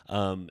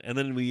 And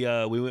then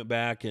we went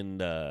back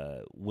and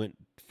went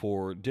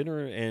for dinner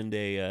and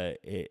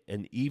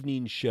an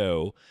evening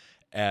show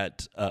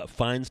at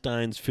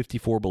Feinstein's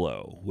 54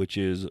 Below, which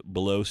is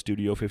below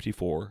Studio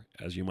 54,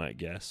 as you might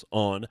guess,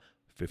 on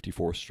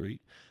 54th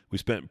Street. We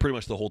spent pretty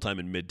much the whole time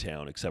in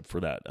Midtown, except for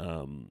that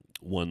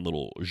one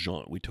little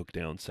jaunt we took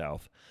down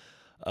south.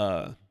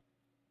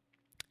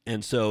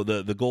 And so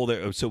the goal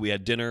there, so we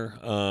had dinner.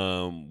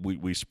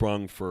 We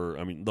sprung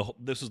for,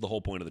 this is the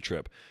whole point of the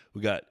trip.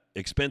 We got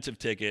expensive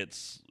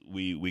tickets.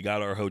 We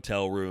got our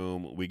hotel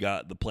room. We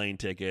got the plane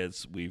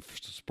tickets. We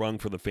sprung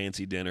for the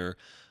fancy dinner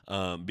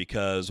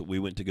because we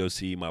went to go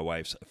see my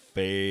wife's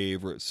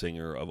favorite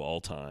singer of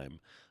all time,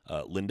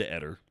 Linda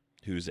Eder,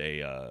 who's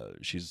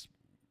she's,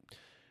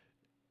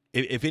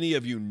 if any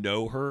of you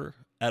know her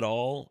at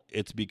all,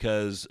 it's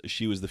because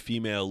she was the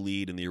female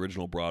lead in the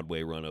original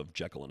Broadway run of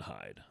Jekyll and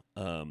Hyde.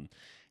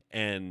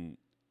 And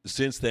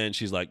since then,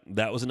 she's like,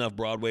 that was enough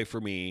Broadway for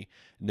me.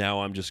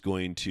 Now I'm just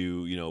going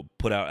to,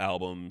 put out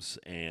albums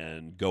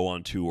and go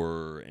on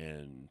tour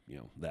and,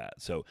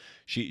 that. So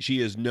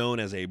she is known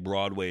as a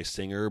Broadway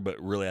singer,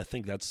 but really I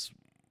think that's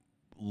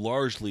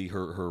largely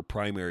her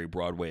primary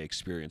Broadway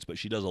experience. But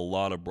she does a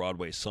lot of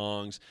Broadway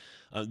songs.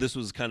 This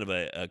was kind of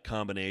a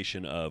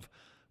combination of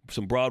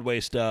some Broadway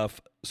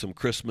stuff, some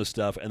Christmas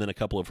stuff, and then a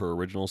couple of her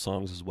original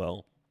songs as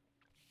well.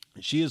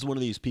 she is one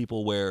of these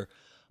people where,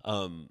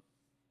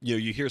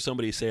 you hear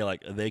somebody say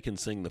like they can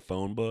sing the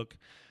phone book.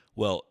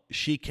 Well,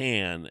 she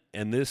can,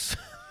 and this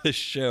this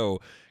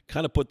show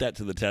kind of put that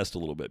to the test a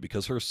little bit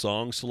because her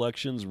song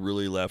selections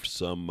really left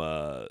some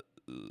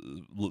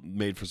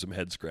made for some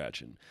head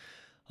scratching.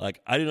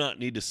 Like, I do not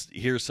need to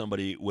hear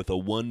somebody with a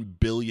 $1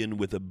 billion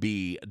with a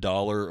B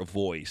dollar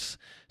voice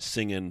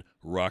singing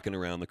 "Rockin'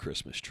 Around the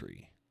Christmas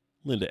Tree."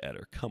 Linda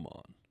Eder, come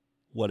on,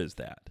 what is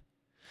that?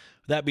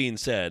 That being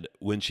said,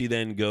 when she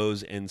then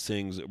goes and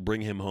sings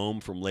 "Bring Him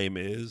Home" from Les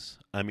Mis,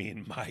 I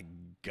mean, my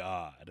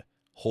God,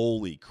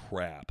 holy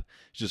crap,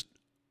 just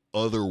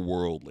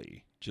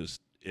otherworldly,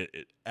 just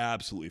it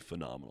absolutely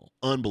phenomenal,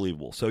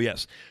 unbelievable. So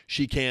yes,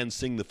 she can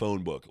sing the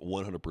phone book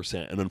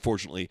 100%, and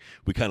unfortunately,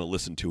 we kind of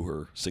listened to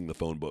her sing the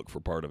phone book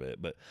for part of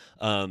it. But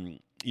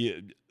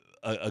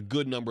a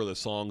good number of the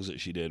songs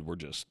that she did were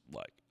just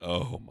like,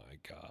 oh my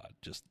God,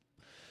 just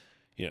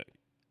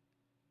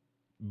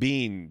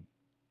being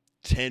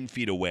 10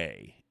 feet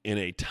away in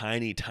a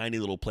tiny, tiny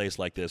little place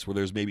like this, where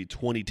there's maybe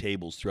 20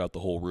 tables throughout the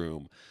whole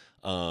room,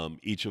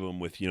 each of them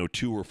with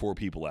 2 or 4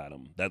 people at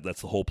them.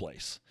 That's the whole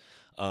place.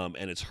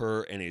 And it's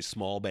her and a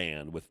small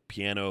band with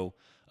piano.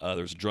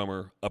 There's a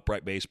drummer,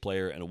 upright bass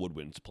player, and a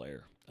woodwinds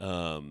player.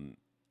 And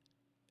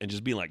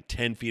just being like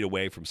 10 feet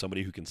away from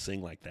somebody who can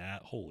sing like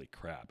that, holy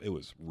crap, it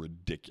was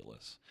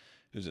ridiculous.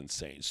 It was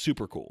insane.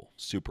 Super cool.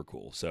 Super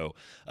cool. So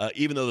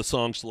even though the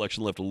song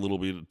selection left a little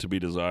bit to be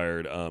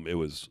desired, it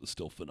was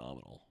still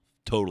phenomenal.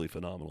 Totally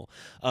phenomenal.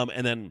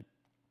 And then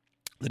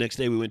the next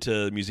day we went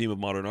to the Museum of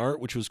Modern Art,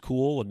 which was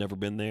cool. I'd never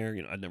been there.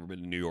 I'd never been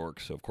to New York,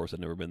 so of course I'd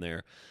never been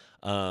there.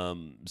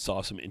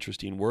 Saw some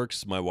interesting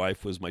works. My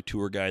wife was my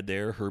tour guide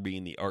there, her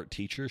being the art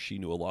teacher. She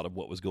knew a lot of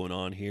what was going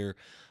on here.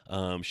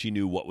 She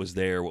knew what was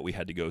there, what we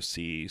had to go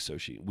see. So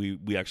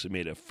we actually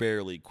made a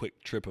fairly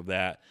quick trip of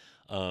that.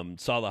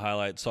 Saw the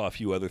highlights, saw a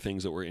few other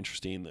things that were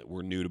interesting that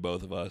were new to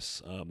both of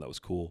us. That was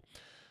cool.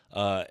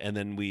 And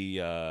then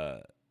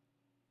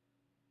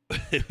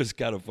it was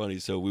kind of funny.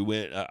 So we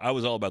went, I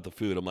was all about the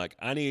food. I'm like,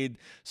 I need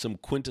some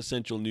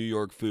quintessential New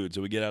York food.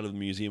 So we get out of the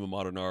Museum of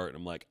Modern Art, and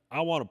I'm like,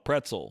 I want a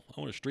pretzel. I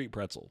want a street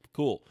pretzel.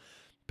 Cool.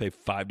 Pay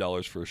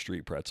 $5 for a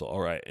street pretzel. All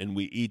right. And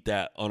we eat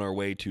that on our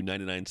way to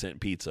 99-cent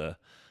pizza.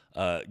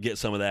 Get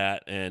some of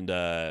that. And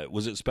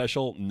was it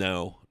special?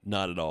 No,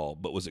 not at all.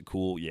 But was it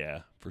cool?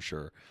 Yeah, for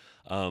sure.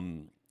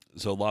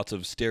 So lots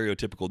of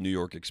stereotypical New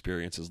York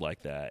experiences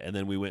like that. And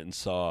then we went and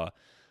saw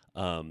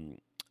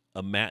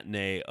a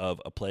matinee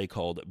of a play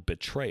called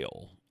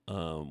Betrayal,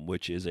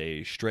 which is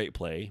a straight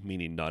play,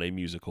 meaning not a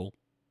musical.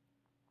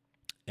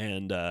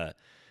 And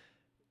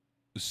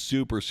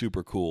super,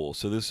 super cool.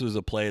 So this is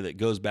a play that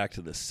goes back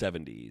to the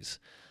 70s.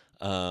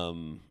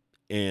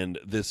 And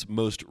this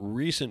most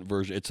recent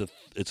version, it's a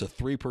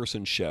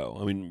 3-person show.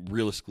 I mean,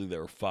 realistically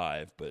there are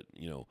 5, but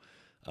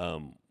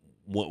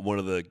one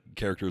of the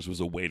characters was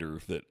a waiter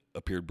that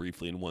appeared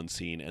briefly in one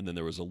scene, and then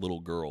there was a little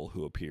girl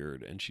who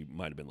appeared, and she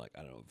might have been like,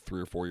 I don't know, 3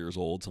 or 4 years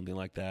old, something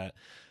like that.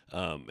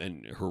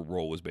 And her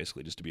role was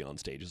basically just to be on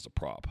stage as a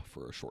prop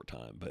for a short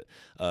time. But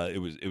it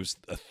was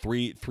a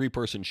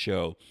three-person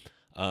show,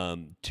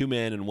 2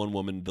 men and 1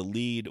 woman. The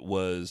lead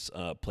was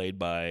played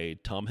by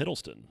Tom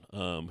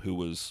Hiddleston, who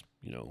was,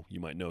 you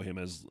might know him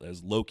as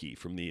Loki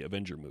from the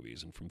Avenger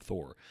movies and from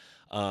Thor.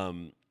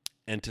 And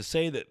to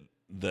say that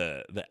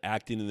the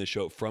acting in the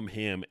show from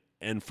him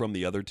and from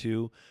the other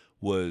 2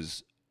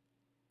 was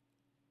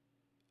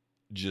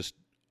just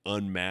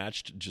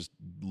unmatched,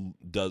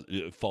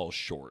 it falls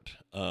short.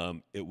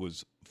 It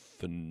was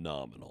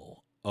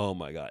phenomenal. Oh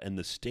my God. And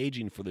the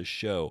staging for this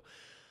show,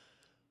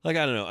 like,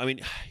 I don't know. I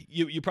mean,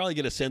 you probably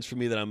get a sense from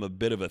me that I'm a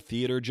bit of a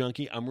theater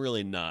junkie. I'm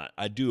really not.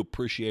 I do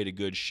appreciate a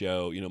good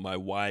show. My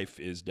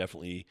wife is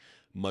definitely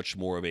much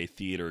more of a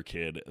theater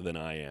kid than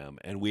I am,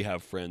 and we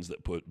have friends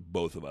that put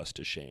both of us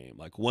to shame.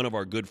 Like one of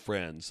our good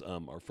friends,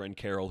 our friend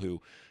Carol, who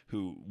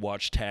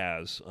watched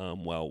Taz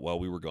while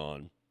we were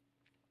gone.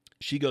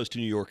 She goes to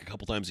New York a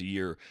couple times a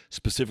year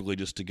specifically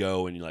just to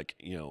go and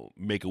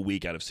make a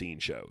week out of seeing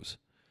shows.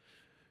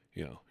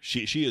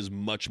 She is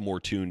much more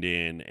tuned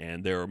in,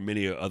 and there are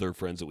many other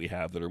friends that we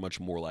have that are much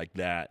more like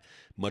that,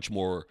 much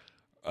more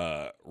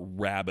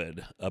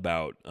rabid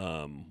about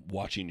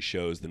watching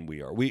shows than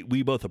we are.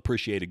 We both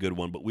appreciate a good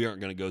one, but we aren't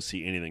going to go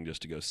see anything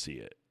just to go see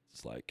it.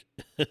 It's like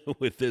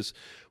with this,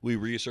 we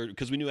researched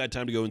because we knew I had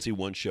time to go and see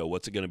one show.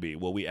 What's it going to be?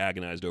 Well, we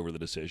agonized over the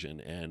decision,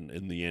 and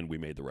in the end, we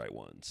made the right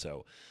one.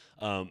 So,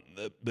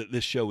 but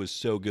this show is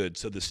so good.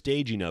 So the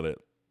staging of it,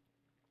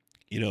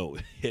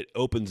 it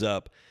opens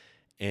up,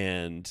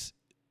 and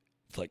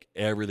it's like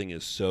everything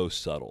is so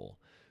subtle.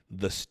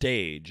 The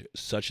stage,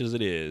 such as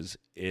it is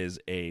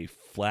a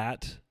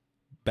flat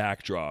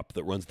backdrop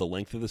that runs the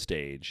length of the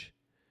stage,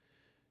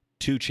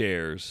 2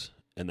 chairs,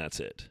 and that's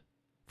it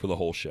for the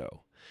whole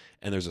show.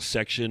 And there's a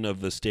section of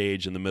the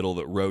stage in the middle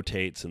that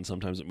rotates, and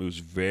sometimes it moves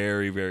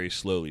very, very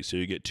slowly. So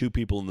you get 2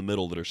 people in the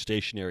middle that are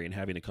stationary and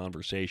having a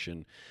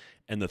conversation,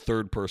 and the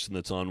third person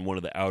that's on one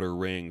of the outer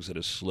rings that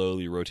is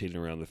slowly rotating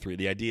around the three.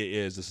 The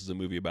idea is this is a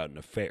movie about an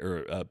affair,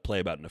 or a play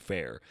about an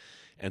affair.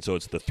 And so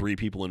it's the three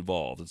people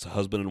involved. It's a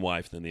husband and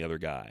wife, then the other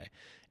guy.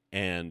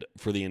 And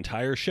for the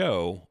entire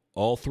show,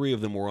 all three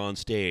of them were on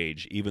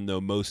stage, even though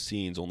most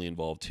scenes only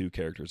involve two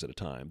characters at a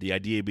time. The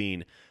idea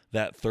being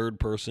that third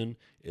person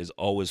is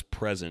always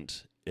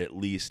present, at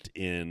least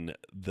in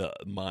the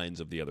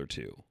minds of the other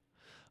two,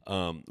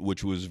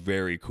 which was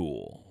very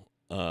cool.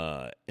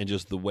 And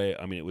just the way,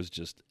 I mean, it was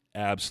just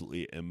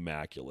absolutely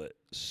immaculate.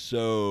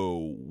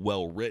 So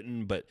well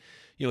written, but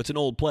it's an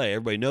old play.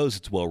 Everybody knows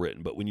it's well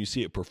written, but when you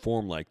see it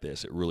performed like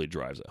this, it really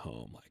drives it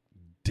home. Like,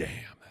 damn,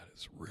 that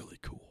is really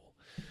cool.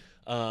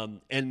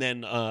 And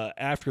then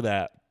after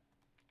that,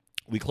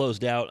 we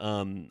closed out.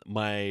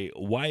 My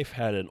wife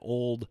had an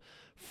old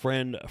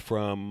friend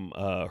from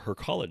her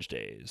college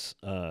days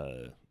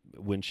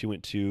when she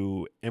went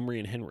to Emory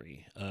and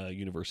Henry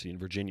University in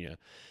Virginia,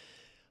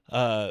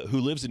 who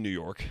lives in New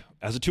York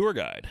as a tour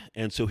guide.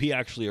 And so he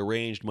actually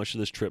arranged much of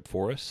this trip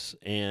for us,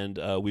 and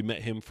we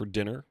met him for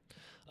dinner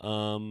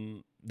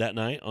that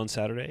night on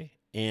Saturday.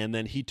 And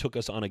then he took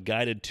us on a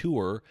guided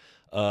tour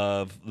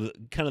of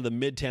kind of the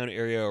Midtown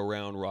area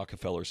around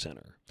Rockefeller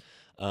Center.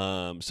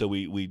 So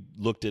we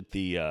looked at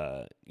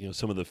the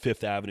some of the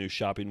Fifth Avenue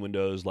shopping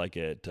windows, like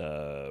at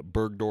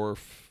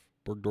Bergdorf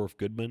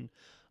Goodman.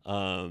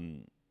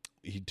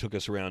 He took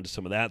us around to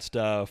some of that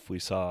stuff. We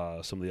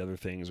saw some of the other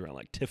things around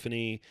like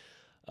Tiffany.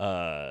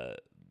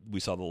 We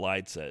saw the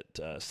lights at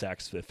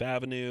Saks Fifth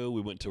Avenue.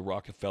 We went to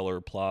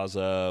Rockefeller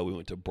Plaza. We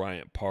went to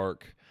Bryant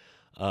Park.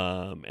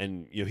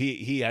 And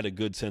he had a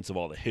good sense of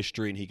all the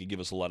history, and he could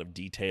give us a lot of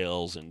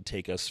details and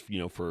take us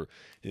for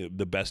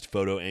the best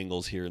photo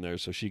angles here and there.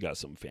 So she got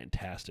some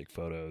fantastic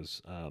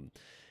photos.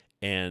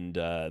 And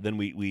then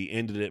we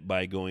ended it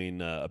by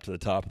going up to the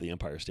top of the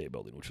Empire State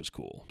Building, which was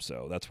cool.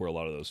 So that's where a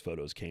lot of those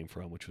photos came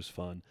from, which was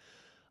fun.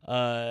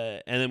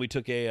 And then we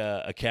took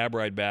a cab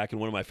ride back, and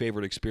one of my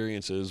favorite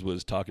experiences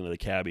was talking to the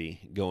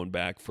cabbie going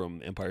back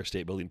from Empire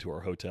State Building to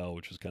our hotel,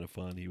 which was kind of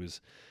fun. He was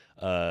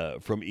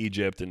from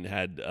Egypt and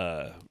had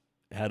a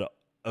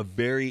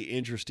very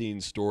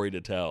interesting story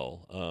to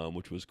tell,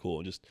 which was cool.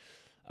 And just,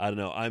 I don't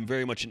know, I'm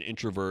very much an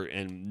introvert,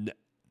 and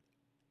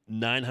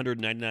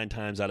 999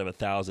 times out of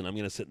 1,000, I'm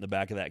going to sit in the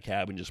back of that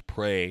cab and just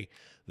pray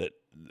that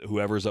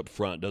whoever's up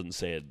front doesn't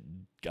say a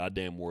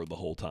goddamn word the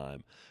whole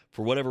time.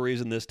 For whatever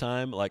reason this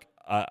time, like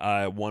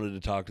I wanted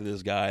to talk to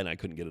this guy and I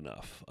couldn't get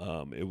enough.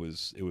 It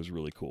was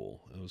really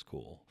cool. It was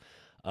cool.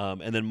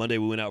 And then Monday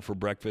we went out for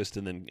breakfast,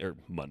 and then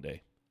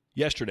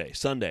yesterday,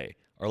 Sunday,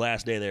 our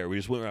last day there, we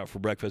just went out for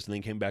breakfast and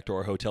then came back to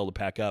our hotel to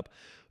pack up.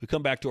 We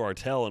come back to our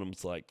hotel, and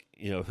it's like,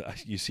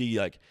 you see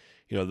like,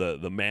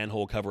 the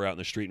manhole cover out in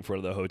the street in front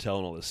of the hotel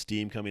and all the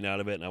steam coming out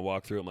of it. And I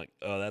walk through, I'm like,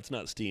 oh, that's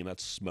not steam,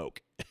 that's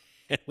smoke.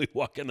 And we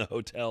walk in the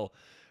hotel,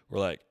 we're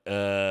like,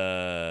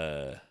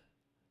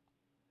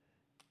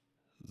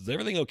 is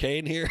everything okay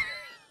in here?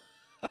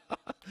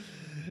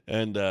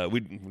 And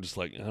we're just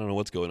like, I don't know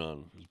what's going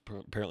on.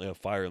 There's apparently a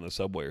fire in the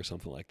subway or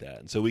something like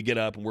that. And so we get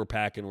up and we're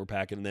packing,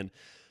 and then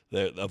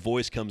a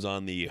voice comes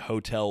on the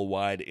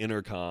hotel-wide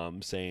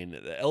intercom saying,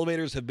 the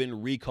elevators have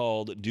been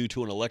recalled due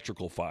to an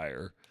electrical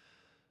fire.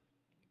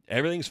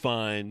 Everything's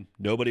fine.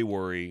 Nobody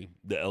worry.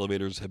 The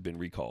elevators have been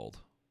recalled.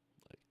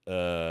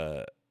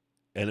 And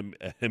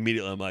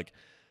immediately I'm like,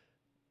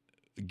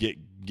 get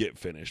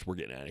finished. We're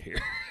getting out of here.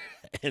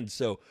 And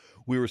so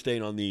we were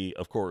staying on the,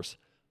 of course,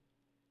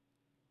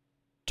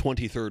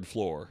 23rd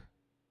floor.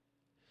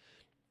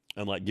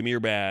 I'm like, give me your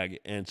bag.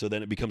 And so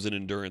then it becomes an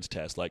endurance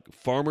test. Like,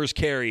 farmer's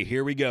carry,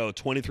 here we go.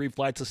 23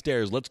 flights of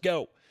stairs. Let's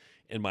go.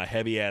 In my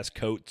heavy-ass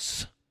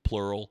coats,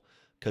 plural,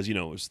 because, it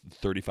was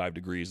 35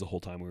 degrees the whole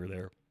time we were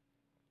there.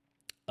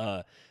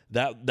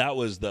 That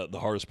was the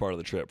hardest part of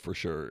the trip for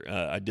sure.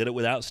 I did it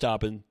without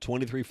stopping.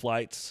 23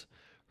 flights,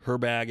 her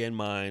bag and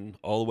mine,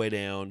 all the way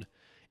down.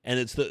 And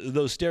it's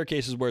those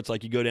staircases where it's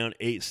like you go down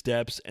 8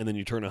 steps and then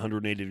you turn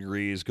 180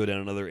 degrees, go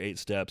down another 8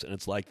 steps, and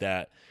it's like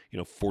that,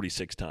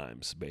 46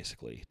 times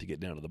basically to get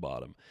down to the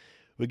bottom.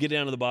 We get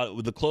down to the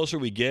bottom. The closer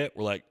we get,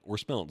 we're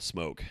smelling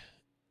smoke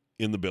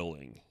in the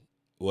building.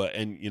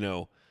 And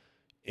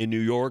in New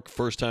York,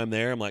 first time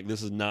there, I'm like,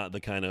 this is not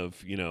the kind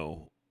of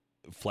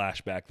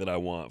flashback that I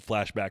want.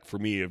 Flashback for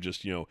me of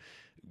just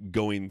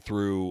going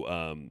through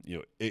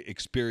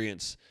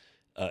experiencing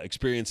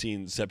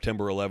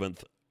September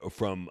 11th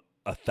from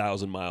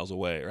 1,000 miles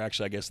away, or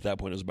actually I guess at that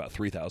point it was about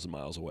 3,000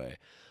 miles away,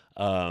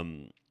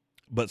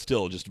 but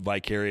still just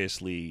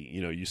vicariously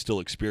you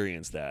still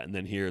experience that. And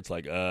then here it's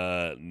like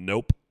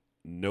nope,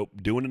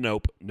 doing a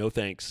nope, no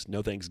thanks,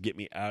 get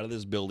me out of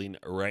this building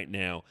right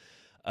now.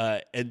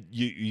 And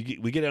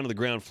we get down to the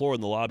ground floor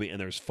in the lobby,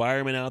 and there's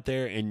firemen out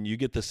there, and you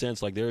get the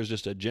sense like there's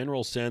just a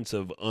general sense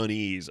of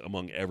unease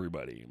among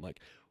everybody.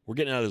 Like, we're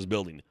getting out of this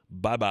building,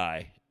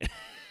 bye-bye.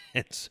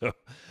 And so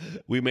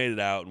we made it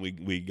out,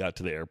 and we got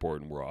to the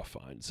airport, and we're off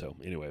fine. So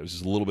anyway, it was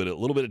just a little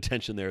bit of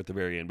tension there at the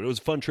very end, but it was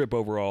a fun trip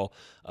overall.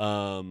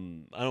 I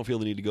don't feel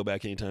the need to go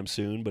back anytime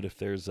soon, but if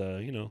there's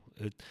it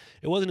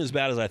wasn't as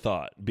bad as I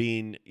thought.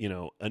 Being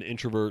an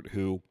introvert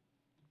who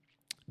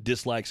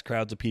dislikes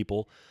crowds of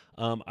people,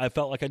 I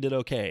felt like I did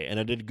okay, and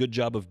I did a good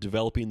job of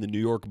developing the New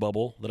York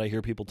bubble that I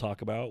hear people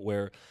talk about,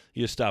 where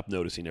you just stop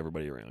noticing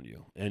everybody around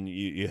you, and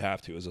you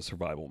have to as a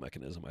survival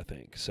mechanism, I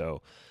think.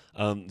 So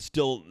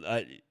still,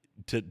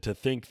 to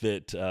think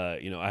that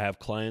I have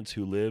clients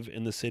who live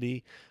in the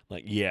city,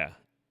 like, yeah,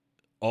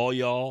 all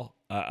y'all,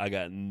 I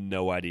got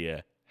no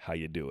idea how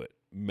you do it.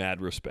 Mad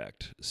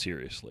respect,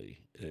 seriously,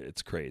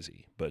 it's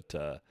crazy, but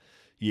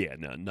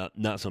no,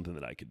 not something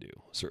that I could do.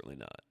 Certainly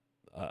not.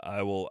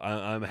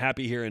 I'm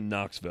happy here in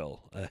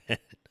Knoxville.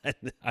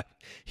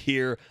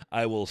 Here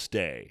I will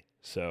stay.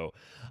 So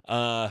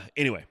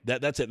anyway,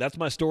 that's it. That's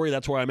my story.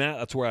 That's where I'm at.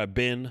 That's where I've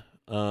been.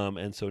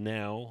 And so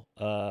now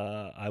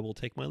I will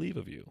take my leave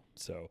of you.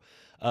 So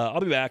I'll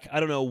be back. I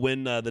don't know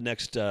when the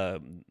next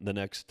what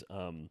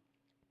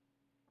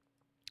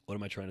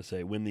am I trying to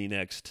say? When the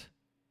next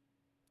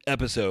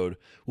episode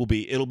will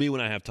be. It'll be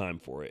when I have time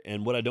for it.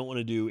 And what I don't want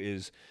to do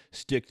is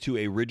stick to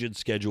a rigid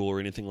schedule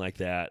or anything like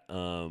that.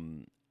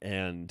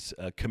 And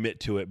commit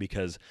to it,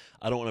 because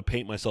I don't want to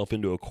paint myself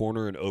into a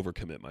corner and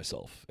overcommit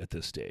myself at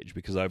this stage,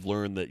 because I've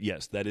learned that,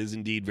 yes, that is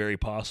indeed very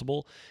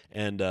possible,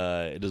 and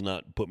it does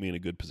not put me in a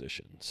good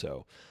position.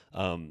 So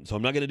I'm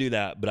not going to do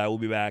that, but I will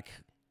be back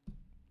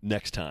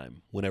next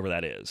time, whenever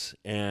that is.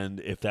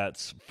 And if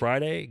that's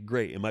Friday,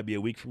 great. It might be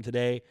a week from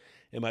today.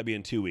 It might be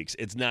in 2 weeks.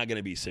 It's not going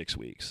to be 6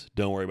 weeks.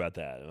 Don't worry about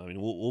that. I mean,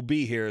 we'll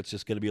be here. It's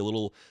just going to be a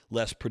little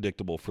less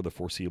predictable for the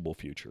foreseeable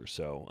future.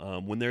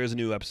 So when there is a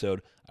new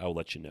episode, I will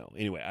let you know.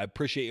 Anyway, I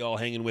appreciate you all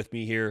hanging with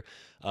me here,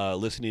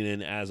 listening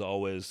in as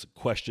always.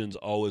 Questions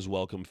always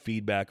welcome.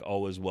 Feedback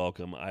always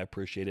welcome. I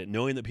appreciate it.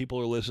 Knowing that people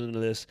are listening to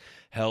this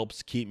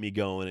helps keep me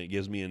going. It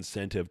gives me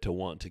incentive to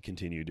want to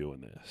continue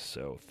doing this.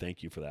 So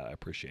thank you for that. I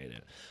appreciate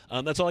it.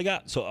 That's all I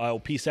got. So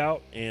I'll peace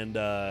out and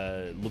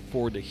look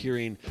forward to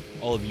hearing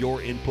all of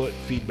your input,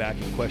 feedback,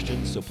 and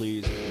questions. So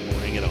please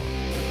hang it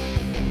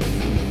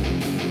on.